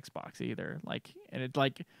original Xbox either. And it's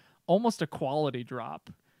like almost a quality drop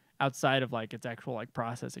outside of like its actual like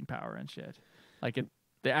processing power and shit. Like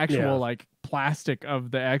the actual like plastic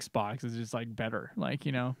of the Xbox is just like better. Like,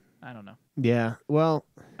 you know, I don't know. Yeah. Well,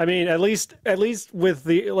 I mean, at least with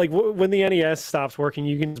the when the NES stops working,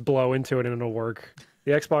 you can just blow into it and it'll work.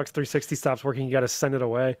 The Xbox 360 stops working, you got to send it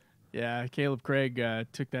away. Yeah, Caleb Craig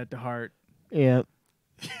took that to heart. yeah.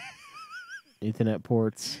 Ethernet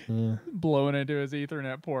ports. Yeah. Blowing into his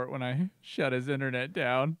Ethernet port when I shut his internet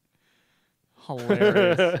down.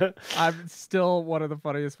 Hilarious. I'm still one of the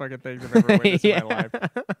funniest fucking things I've ever witnessed in my life.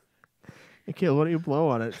 Okay, why don't you blow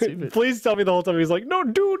on it? See if it- Please tell me the whole time he's like, "No,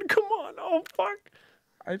 dude, come on! Oh fuck!"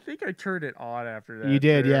 I think I turned it on after that. You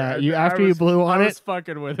did, too. yeah. I After you was- blew on I was it?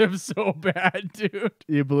 fucking with him so bad, dude.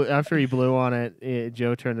 You blew after he blew on it.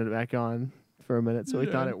 Joe turned it back on for a minute, so he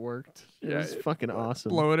Yeah. thought it worked. It Yeah, was fucking awesome.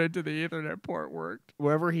 Blowing into the Ethernet port worked.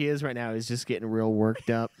 Wherever he is right now, he's just getting real worked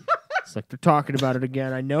up. It's like they're talking about it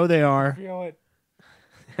again. I know they are. Feel it.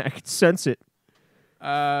 I can sense it.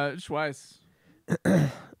 Schweiss.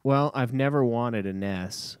 Well, I've never wanted a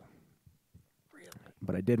NES,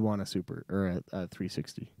 but I did want a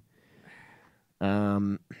 360. But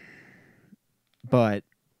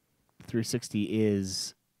 360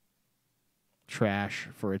 is trash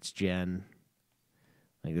for its gen.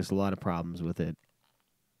 Like, there's a lot of problems with it.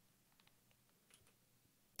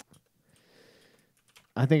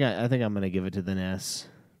 I think I'm gonna give it to the NES.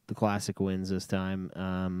 The classic wins this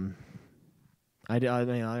time. I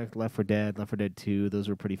like Left 4 Dead, Left 4 Dead 2. Those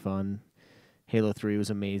were pretty fun. Halo 3 was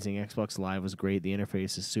amazing. Xbox Live was great. The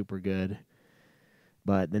interface is super good.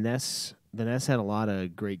 But the NES had a lot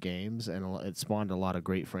of great games, and it spawned a lot of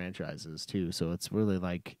great franchises too. So it's really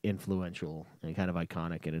like influential and kind of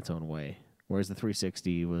iconic in its own way. Whereas the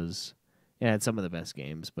 360 had some of the best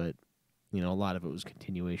games, but a lot of it was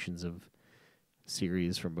continuations of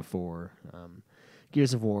series from before.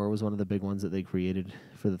 Gears of War was one of the big ones that they created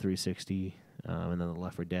for the 360, and then the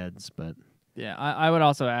Left 4 Deads. But yeah, I would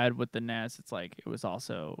also add with the NES, it's like it was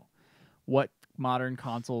also what modern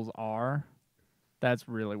consoles are. That's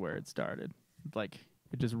really where it started. Like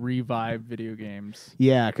it just revived video games.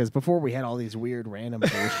 Yeah, because before we had all these weird random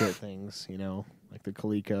bullshit things, like the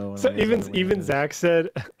Coleco. And So all those other even randos. Zach said,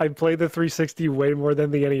 I played the 360 way more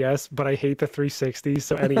than the NES, but I hate the 360,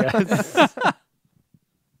 so NES.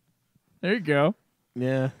 There you go.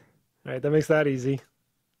 Yeah. All right, that makes that easy.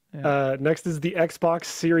 Yeah. Next is the Xbox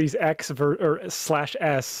Series X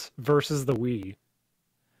 /S versus the Wii.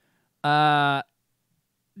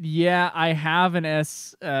 Yeah, I have an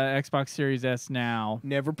Xbox Series S now.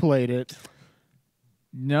 Never played it.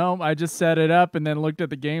 No, I just set it up and then looked at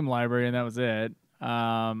the game library, and that was it.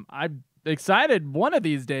 I'm excited. One of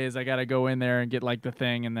these days, I got to go in there and get like the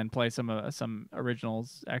thing, and then play some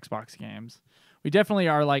originals Xbox games. We definitely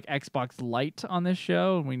are like Xbox Lite on this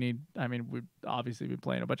show, and we've obviously been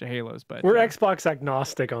playing a bunch of Halos, but We're Xbox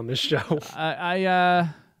agnostic on this show.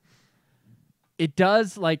 it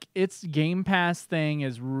does like its Game Pass thing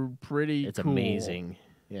is pretty. It's cool. amazing.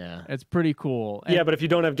 Yeah. It's pretty cool. Yeah, but if you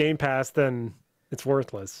don't have Game Pass, then it's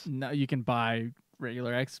worthless. No, you can buy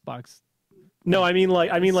regular Xbox. No, I mean like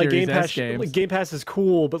Series Game S Pass. games. Game Pass is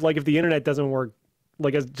cool, but like if the internet doesn't work,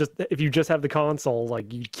 like if you just have the console,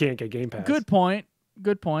 like you can't get Game Pass. Good point.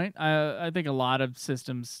 I think a lot of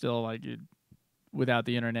systems still like without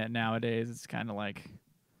the internet nowadays. It's kind of like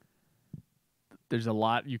there's a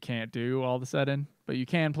lot you can't do all of a sudden, but you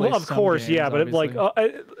can play. Well, of some course, games, yeah, but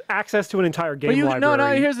access to an entire game but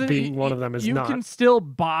library here's the, being one of them is you not. can still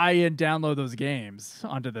buy and download those games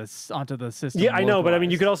onto the system. Yeah, I know, but I mean,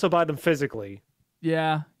 you localized. could also buy them physically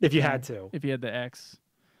Yeah, if you can, had to. if you had the X.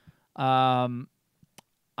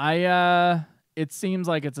 It seems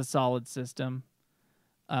like it's a solid system.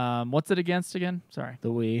 What's it against again? Sorry. The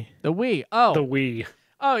Wii. The Wii. Oh. The Wii.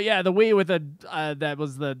 Oh yeah, the Wii with that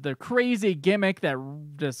was the crazy gimmick that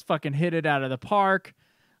just fucking hit it out of the park.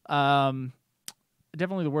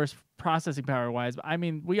 Definitely the worst processing power wise. But I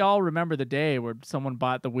mean, we all remember the day where someone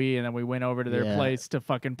bought the Wii and then we went over to their place to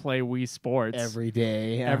fucking play Wii Sports Every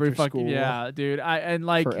day. Every after fucking school, yeah, dude.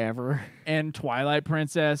 Forever. And Twilight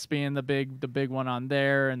Princess being the big one on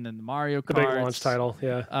there, and then the Mario Kart. The big launch title,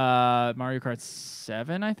 yeah. Mario Kart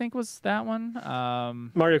 7, I think was that one.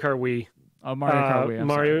 Mario Kart Wii. Oh, Mario Kart Wii. I'm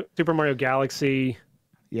sorry. Super Mario Galaxy.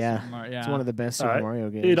 Yeah. It's one of the best Super Mario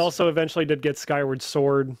games. It also eventually did get Skyward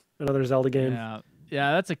Sword, another Zelda game.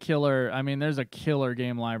 Yeah, that's a killer. I mean, there's a killer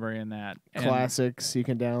game library in that. And Classics you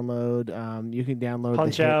can download. You can download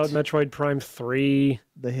Punch-Out, Metroid Prime 3.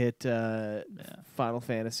 The hit Final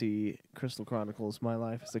Fantasy Crystal Chronicles, My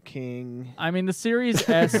Life as a King. I mean, the Series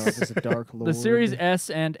S, as a Dark Lord. the Series S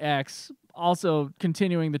and X, also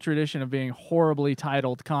continuing the tradition of being horribly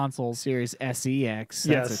titled consoles. Series SEX. Yes.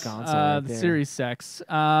 That's a console. Right The there. Series X.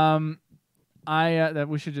 That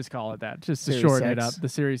we should just call it that, just to Series shorten it X. up. The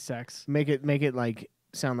Series X. Make it like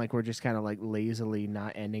sound like we're just kind of like lazily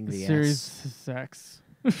not ending the Series X.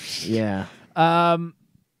 Yeah.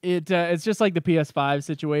 It's just like the PS5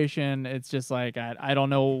 situation. It's just like I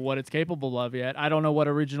don't know what it's capable of yet. I don't know what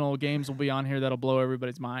original games will be on here that'll blow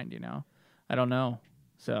everybody's mind. I don't know.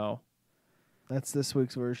 So That's this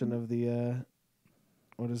week's version of the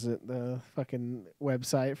what is it? The fucking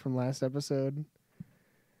website from last episode.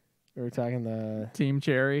 We were talking the Team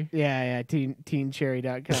Cherry. Yeah,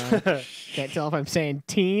 teencherry.com. Can't tell if I'm saying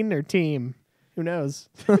teen or team. Who knows?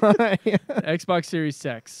 Xbox Series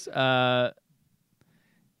X.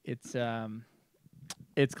 It's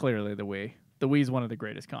clearly the Wii. The Wii is one of the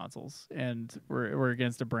greatest consoles, and we're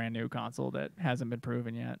against a brand new console that hasn't been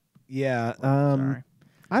proven yet. Yeah. Sorry.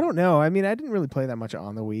 I don't know. I mean, I didn't really play that much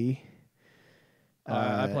on the Wii.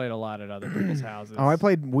 I played a lot at other people's houses. Oh, I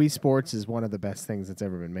played Wii Sports is one of the best things that's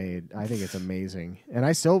ever been made. I think it's amazing. And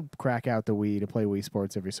I still crack out the Wii to play Wii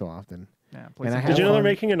Sports every so often. Yeah, And I Did you know have they're one-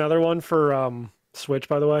 making another one for Switch,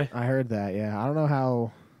 by the way? I heard that, yeah. I don't know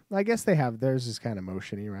how... I guess they have... Theirs is kind of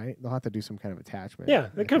motiony, right? They'll have to do some kind of attachment. Yeah,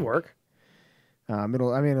 I it could think. work.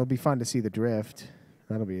 It'll be fun to see the drift.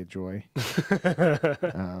 That'll be a joy.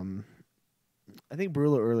 I think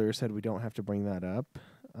Brula earlier said we don't have to bring that up.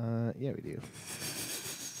 Yeah, we do.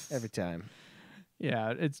 Every time.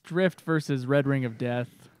 Yeah, it's Drift versus Red Ring of Death.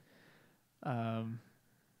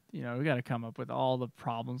 We got to come up with all the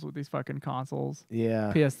problems with these fucking consoles.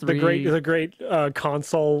 Yeah. PS3. The great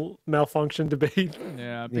console malfunction debate.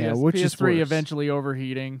 Yeah, which is PS3 worse? eventually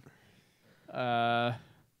overheating. And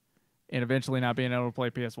eventually not being able to play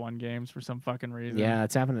PS1 games for some fucking reason. Yeah,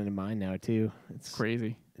 it's happening in mine now too. It's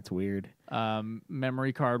crazy. It's weird.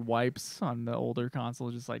 Memory card wipes on the older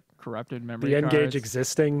console, just like corrupted memory The cards. N-Gage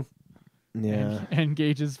existing. Yeah.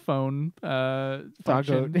 N-Gage's phone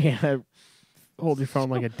function. Yeah. Hold your phone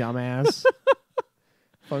like a dumbass.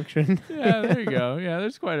 Function. Yeah, there you go. Yeah,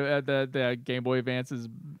 there's quite a the Game Boy Advance's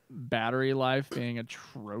battery life being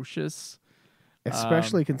atrocious.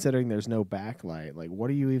 Especially considering there's no backlight. Like, what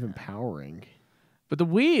are you even powering? But the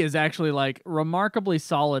Wii is actually like remarkably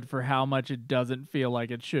solid for how much it doesn't feel like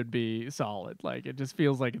it should be solid. Like it just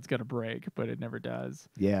feels like it's gonna break, but it never does.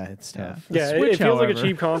 Yeah, it's tough. The Yeah, Switch, it feels like a however-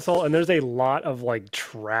 cheap console, and there's a lot of like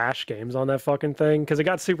trash games on that fucking thing because it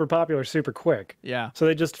got super popular super quick. Yeah, So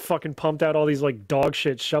they just fucking pumped out all these like dog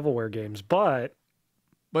shit shovelware games. But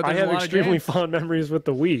but I there's have a lot extremely of games. fond memories with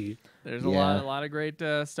the Wii. There's Yeah. a lot of great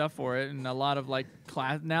stuff for it, and a lot of like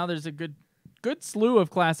class. Now there's a good slew of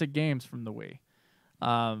classic games from the Wii.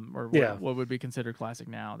 Or Yeah. what would be considered classic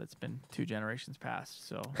now that's been 2 generations past,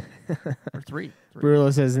 so or three. Bruno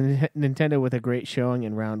says Nintendo with a great showing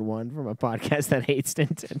in round 1 from a podcast that hates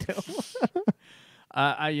Nintendo.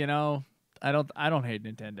 I don't hate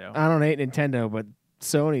Nintendo. I don't hate Nintendo, but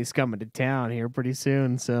Sony's coming to town here pretty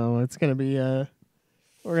soon, so it's gonna be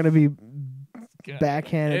we're gonna be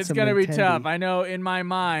backhanded. It's some gonna be Nintendo. tough. I know in my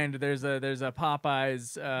mind there's a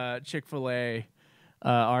Popeyes Chick-fil-A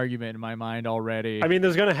argument in my mind already. I mean,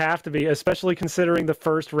 there's going to have to be, especially considering the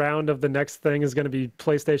first round of the next thing is going to be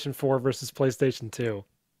PlayStation 4 versus PlayStation 2.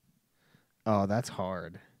 Oh, that's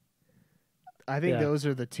hard. I think Yeah. those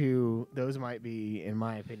are the two. Those might be, in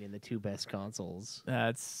my opinion, the 2 best consoles,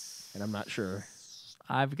 That's and I'm not sure.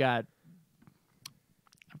 I've got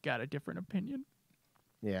a different opinion.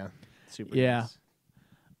 Yeah, Super Yeah. NES.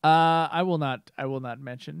 I will not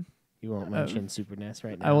mention. You won't mention Super NES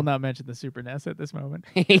right now. I will not mention the Super NES at this moment.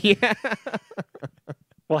 Yeah.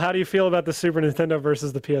 Well, how do you feel about the Super Nintendo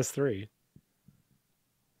versus the PS3?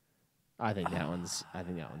 I think that one's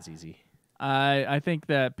easy. I think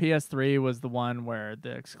that PS3 was the one where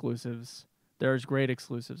the exclusives. There's great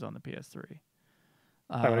exclusives on the PS3.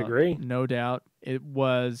 I would agree. No doubt, it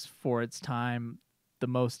was for its time the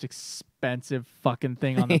most expensive fucking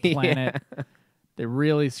thing on the planet. They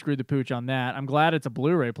really screwed the pooch on that. I'm glad it's a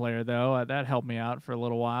Blu-ray player though. That helped me out for a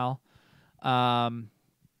little while.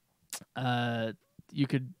 You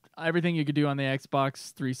could everything you could do on the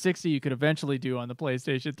Xbox 360, you could eventually do on the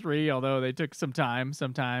PlayStation 3. Although they took some time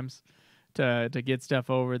sometimes to get stuff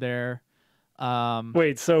over there.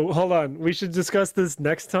 Wait, so hold on. We should discuss this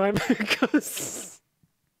next time because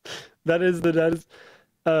that is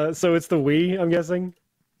so it's the Wii, I'm guessing,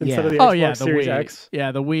 instead of the Xbox the Series Wii. X.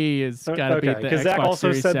 Yeah, the Wii is got to beat the because Xbox Zach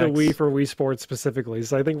also Series said the X. Wii for Wii Sports specifically,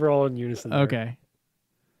 so I think we're all in unison. There. Okay.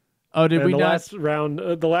 Oh, did And we the not?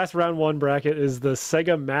 last round 1 bracket is the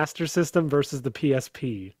Sega Master System versus the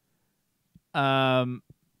PSP. I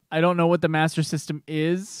don't know what the Master System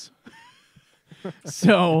is.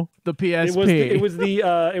 So the PSP. It was the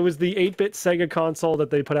 8-bit Sega console that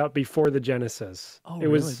they put out before the Genesis. Oh, it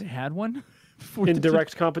really? was They had one in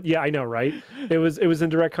direct Yeah, I know, right? It was in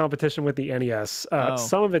direct competition with the NES. Oh.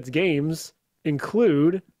 Some of its games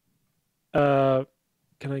include. Can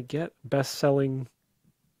I get best-selling?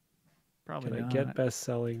 Probably Can not. I get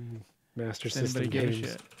best-selling Master Does anybody System give a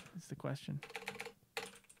games? shit? That's the question.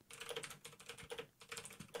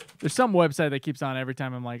 There's some website that keeps on every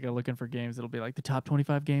time I'm like looking for games. It'll be like the top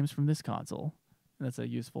 25 games from this console. And that's a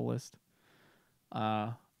useful list.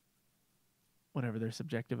 Whatever their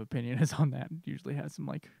subjective opinion is on that, usually has some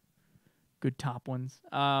like good top ones.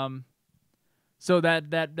 So that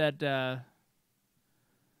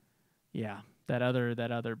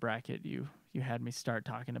other bracket you had me start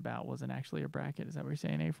talking about wasn't actually a bracket. Is that what you're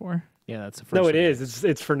saying, A4? Yeah, that's the first. No, it one. is.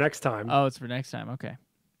 It's for next time. Oh, it's for next time. Okay.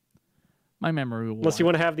 My memory will. Unless you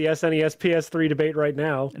want to have the SNES PS3 debate right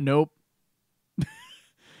now. Nope.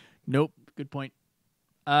 Nope. Good point.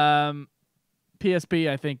 PSP,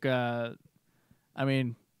 I think. PSP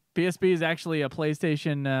is actually a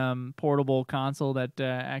PlayStation portable console that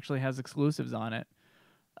actually has exclusives on it.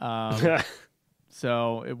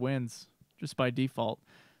 So it wins just by default.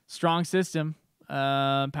 Strong system,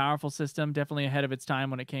 powerful system, definitely ahead of its time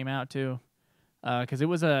when it came out too. Because it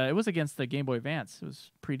was against the Game Boy Advance. It was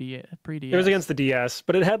pre-DS. It was against the DS,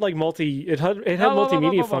 but it had like multimedia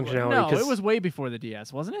functionality. No, 'cause- it was way before the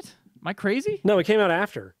DS, wasn't it? Am I crazy? No, it came out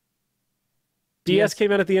after. DS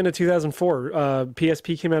came out at the end of 2004.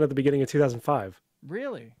 PSP came out at the beginning of 2005.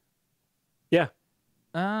 Really? Yeah.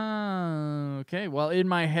 Okay. Well, in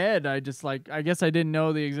my head, I guess I didn't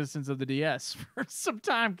know the existence of the DS for some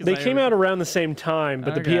time. They came out around the same time,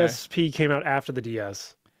 but the Okay. PSP came out after the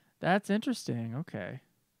DS. That's interesting. Okay.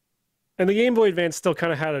 And the Game Boy Advance still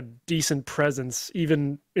kind of had a decent presence,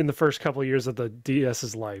 even in the first couple of years of the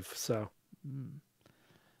DS's life. So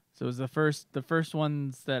So it was the first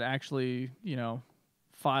ones that actually,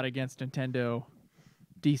 fought against Nintendo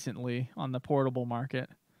decently on the portable market.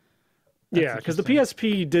 That's yeah, because the interesting.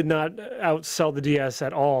 PSP did not outsell the DS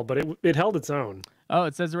at all, but it held its own. Oh,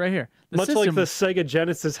 it says it right here. Much like the Sega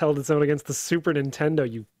Genesis held its own against the Super Nintendo,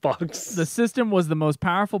 you fucks. The system was the most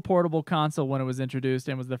powerful portable console when it was introduced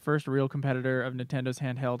and was the first real competitor of Nintendo's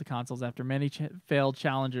handheld consoles after many failed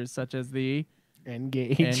challengers such as the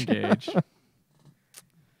N-Gage. N-Gage.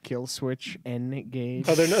 Kill Switch N-Gage.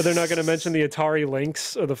 Oh, they're not going to mention the Atari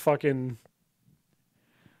Lynx or the fucking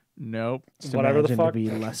Nope. Just whatever the imagine fuck. to be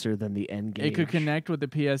lesser than the N-Gage. It could connect with the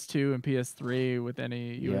PS2 and PS3 with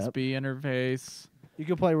any Yep. USB interface. You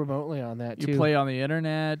could play remotely on that too. You play on the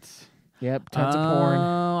internet. Yep, tons of porn.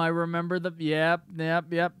 Oh, I remember the yep.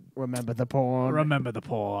 Remember the porn. Remember the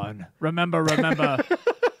porn. Remember.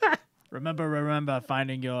 remember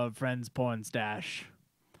finding your friend's porn stash.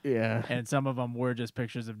 Yeah. And some of them were just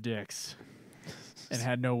pictures of dicks and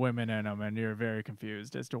had no women in them, and you're very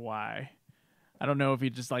confused as to why. I don't know if he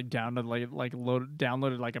just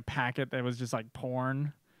downloaded like a packet that was just like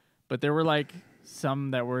porn, but there were like some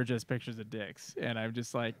that were just pictures of dicks, and I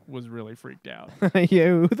just was really freaked out.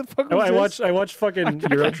 Yo, who the fuck was this? I watched fucking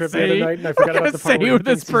Euro Trip the other night, and I forgot about the part say where who he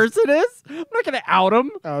this thinks person is. I'm not gonna out him.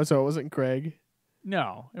 Oh, so it wasn't Craig.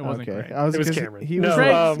 No, it wasn't okay. Craig. I was It was 'cause Cameron. He No,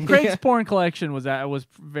 was Craig's porn collection was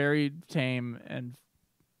very tame, and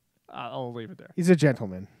I'll leave it there. he's a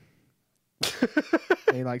gentleman.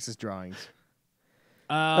 And he likes his drawings.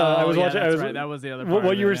 I was watching. That's right. That was the other part.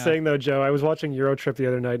 What of you it, were yeah. saying though, Joe, I was watching Euro Trip the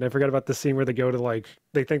other night, and I forgot about the scene where they go to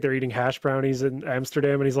they think they're eating hash brownies in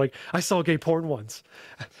Amsterdam, and he's like, "I saw gay porn once."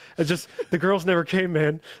 It just the girls never came,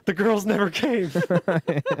 man. The girls never came.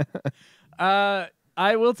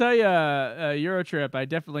 I will tell you, Euro Trip. I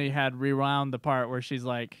definitely had rewound the part where she's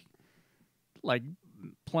like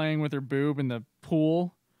playing with her boob in the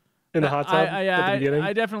pool In the hot tub at the beginning.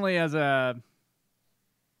 I definitely, as a,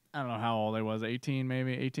 I don't know how old I was, 18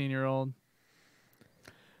 maybe, 18-year-old.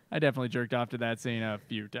 I definitely jerked off to that scene a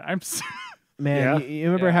few times. Man, Yeah. you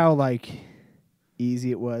remember Yeah. how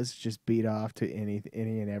easy it was to just beat off to any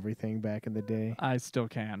and everything back in the day? I still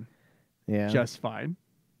can, Yeah. just fine.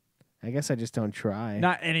 I guess I just don't try.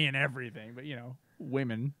 Not any and everything, but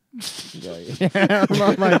women. Yeah,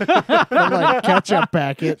 not like ketchup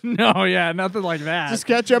packet. No, yeah, nothing like that. Just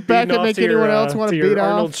ketchup Beating packet off make to your, anyone else want to your beat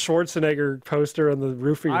Arnold off? Schwarzenegger poster on the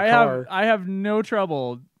roof of your I car. have no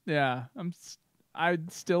trouble. Yeah, I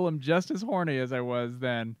still am just as horny as I was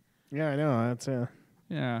then. Yeah, I know. That's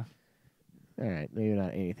Yeah. all right. Maybe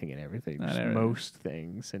not anything and everything. Not Just everything. most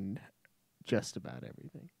things and just about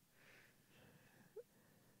everything.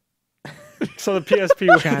 So the PSP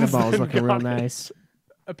wins. China ball's then, looking real got it. nice.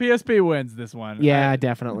 A PSP wins this one. Yeah,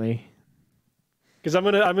 definitely. Because I'm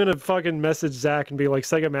gonna fucking message Zach and be like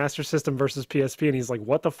Sega Master System versus PSP, and he's like,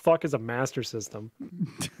 "What the fuck is a Master System?"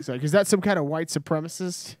 He's like, is that some kind of white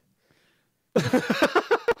supremacist?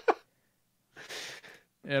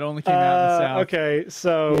 It only came out in the South. Okay,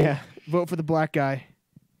 so Yeah. Vote for the black guy.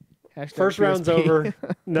 Hashtag first round's PSP. over.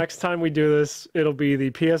 Next time we do this, it'll be the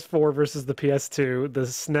PS4 versus the PS2, the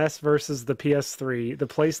SNES versus the PS3, the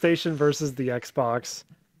PlayStation versus the Xbox,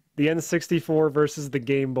 the N64 versus the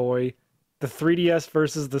Game Boy, the 3DS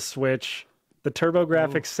versus the Switch, the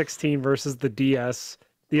TurboGrafx 16 versus the DS,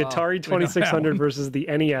 the Atari we know that 2600 one. versus the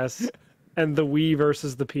NES, and the Wii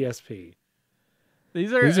versus the PSP.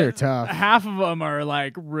 These are tough. Half of them are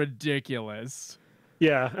ridiculous.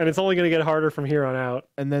 Yeah, and it's only going to get harder from here on out.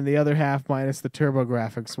 And then the other half minus the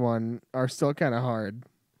TurboGrafx one are still kind of hard.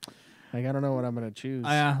 I don't know what I'm going to choose.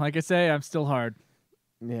 Like I say, I'm still hard.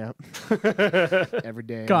 Yeah. Every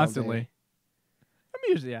day. all Constantly. day.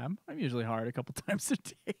 I'm usually hard a couple times a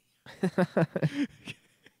day.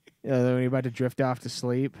 Yeah, when you're about to drift off to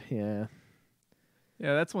sleep. Yeah.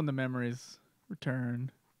 Yeah, that's when the memories return.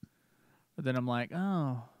 But then I'm like,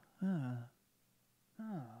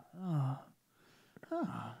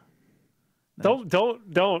 don't Don't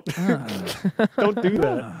do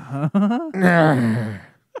that.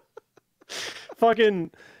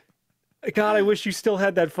 Fucking God, I wish you still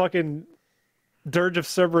had that fucking dirge of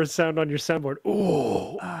Cerberus sound on your soundboard.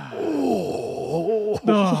 Ooh.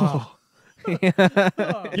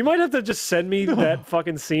 You might have to just send me that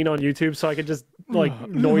fucking scene on YouTube so I could just like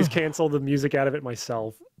noise cancel the music out of it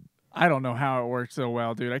myself. I don't know how it works so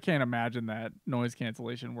well, dude. I can't imagine that noise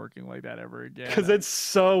cancellation working like that ever again. Because it's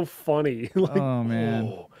so funny. Like, oh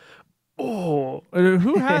man. Oh.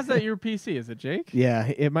 Who has that? Your PC? Is it Jake? Yeah,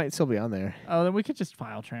 it might still be on there. Oh, then we could just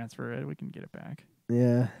file transfer it. We can get it back.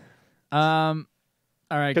 Yeah. All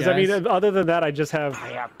right, guys. Because I mean, other than that, I just have.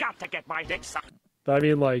 I have got to get my dick sucked. But I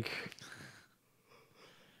mean, like.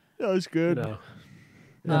 That was good. No.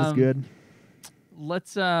 That was good.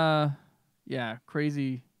 Let's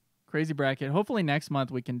crazy bracket. Hopefully next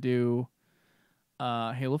month we can do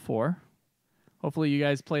Halo 4. Hopefully you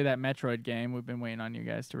guys play that Metroid game. We've been waiting on you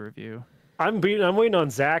guys to review. I'm waiting on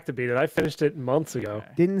Zach to beat it. I finished it months ago. Okay.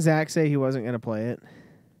 Didn't Zach say he wasn't going to play it?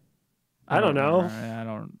 I don't know. I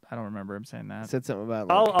don't remember him saying that. Said something about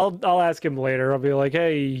like, I'll ask him later. I'll be like,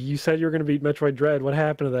 hey, you said you were going to beat Metroid Dread. What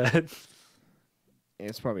happened to that?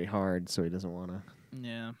 it's probably hard, so he doesn't want to.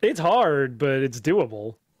 Yeah. It's hard, but it's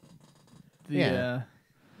doable. Yeah.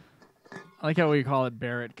 I like how we call it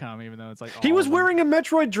Barrett Come, even though it's like He all was of them. wearing a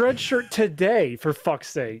Metroid Dread shirt today, for fuck's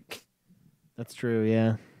sake. That's true,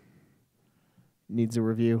 yeah. Needs a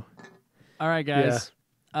review. All right, guys.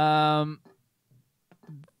 How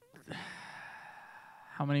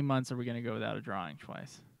many months are we gonna go without a drawing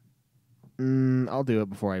twice? I'll do it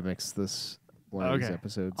before I mix this one of these Okay.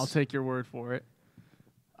 episodes. I'll take your word for it.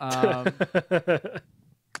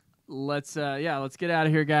 Let's get out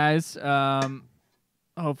of here, guys.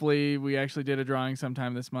 Hopefully we actually did a drawing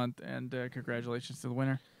sometime this month, and congratulations to the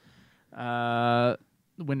winner.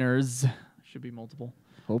 Winners should be multiple.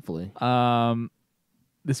 Hopefully.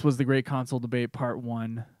 This was the Great Console Debate Part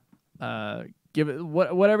 1. Give it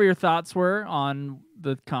whatever your thoughts were on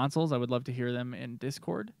the consoles. I would love to hear them in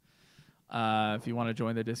Discord. If you want to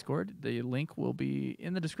join the Discord, the link will be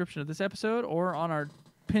in the description of this episode or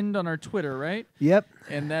pinned on our Twitter, right? Yep.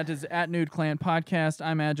 And that is at Nude Clan Podcast.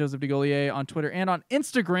 I'm at Joseph DeGolier on Twitter and on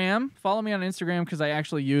Instagram. Follow me on Instagram because I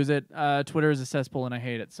actually use it. Twitter is a cesspool and I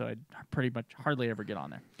hate it, so I pretty much hardly ever get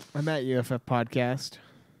on there. I'm at UFF Podcast.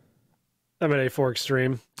 I'm at A4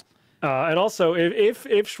 Extreme. And also, if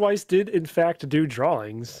Schweiss did in fact do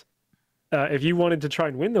drawings, if you wanted to try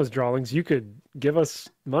and win those drawings, you could give us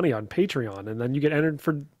money on Patreon, and then you get entered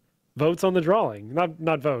for votes on the drawing.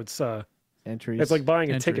 Not votes. Entries. It's like buying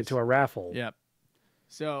a Entries. ticket to a raffle. Yep.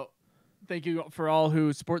 So thank you for all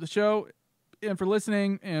who support the show and for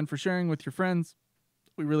listening and for sharing with your friends.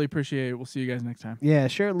 We really appreciate it. We'll see you guys next time. Yeah,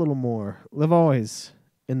 share a little more. Live always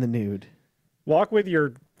in the nude. Walk with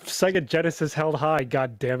your Sega Genesis held high,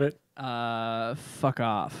 god damn it. Fuck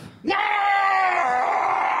off. No!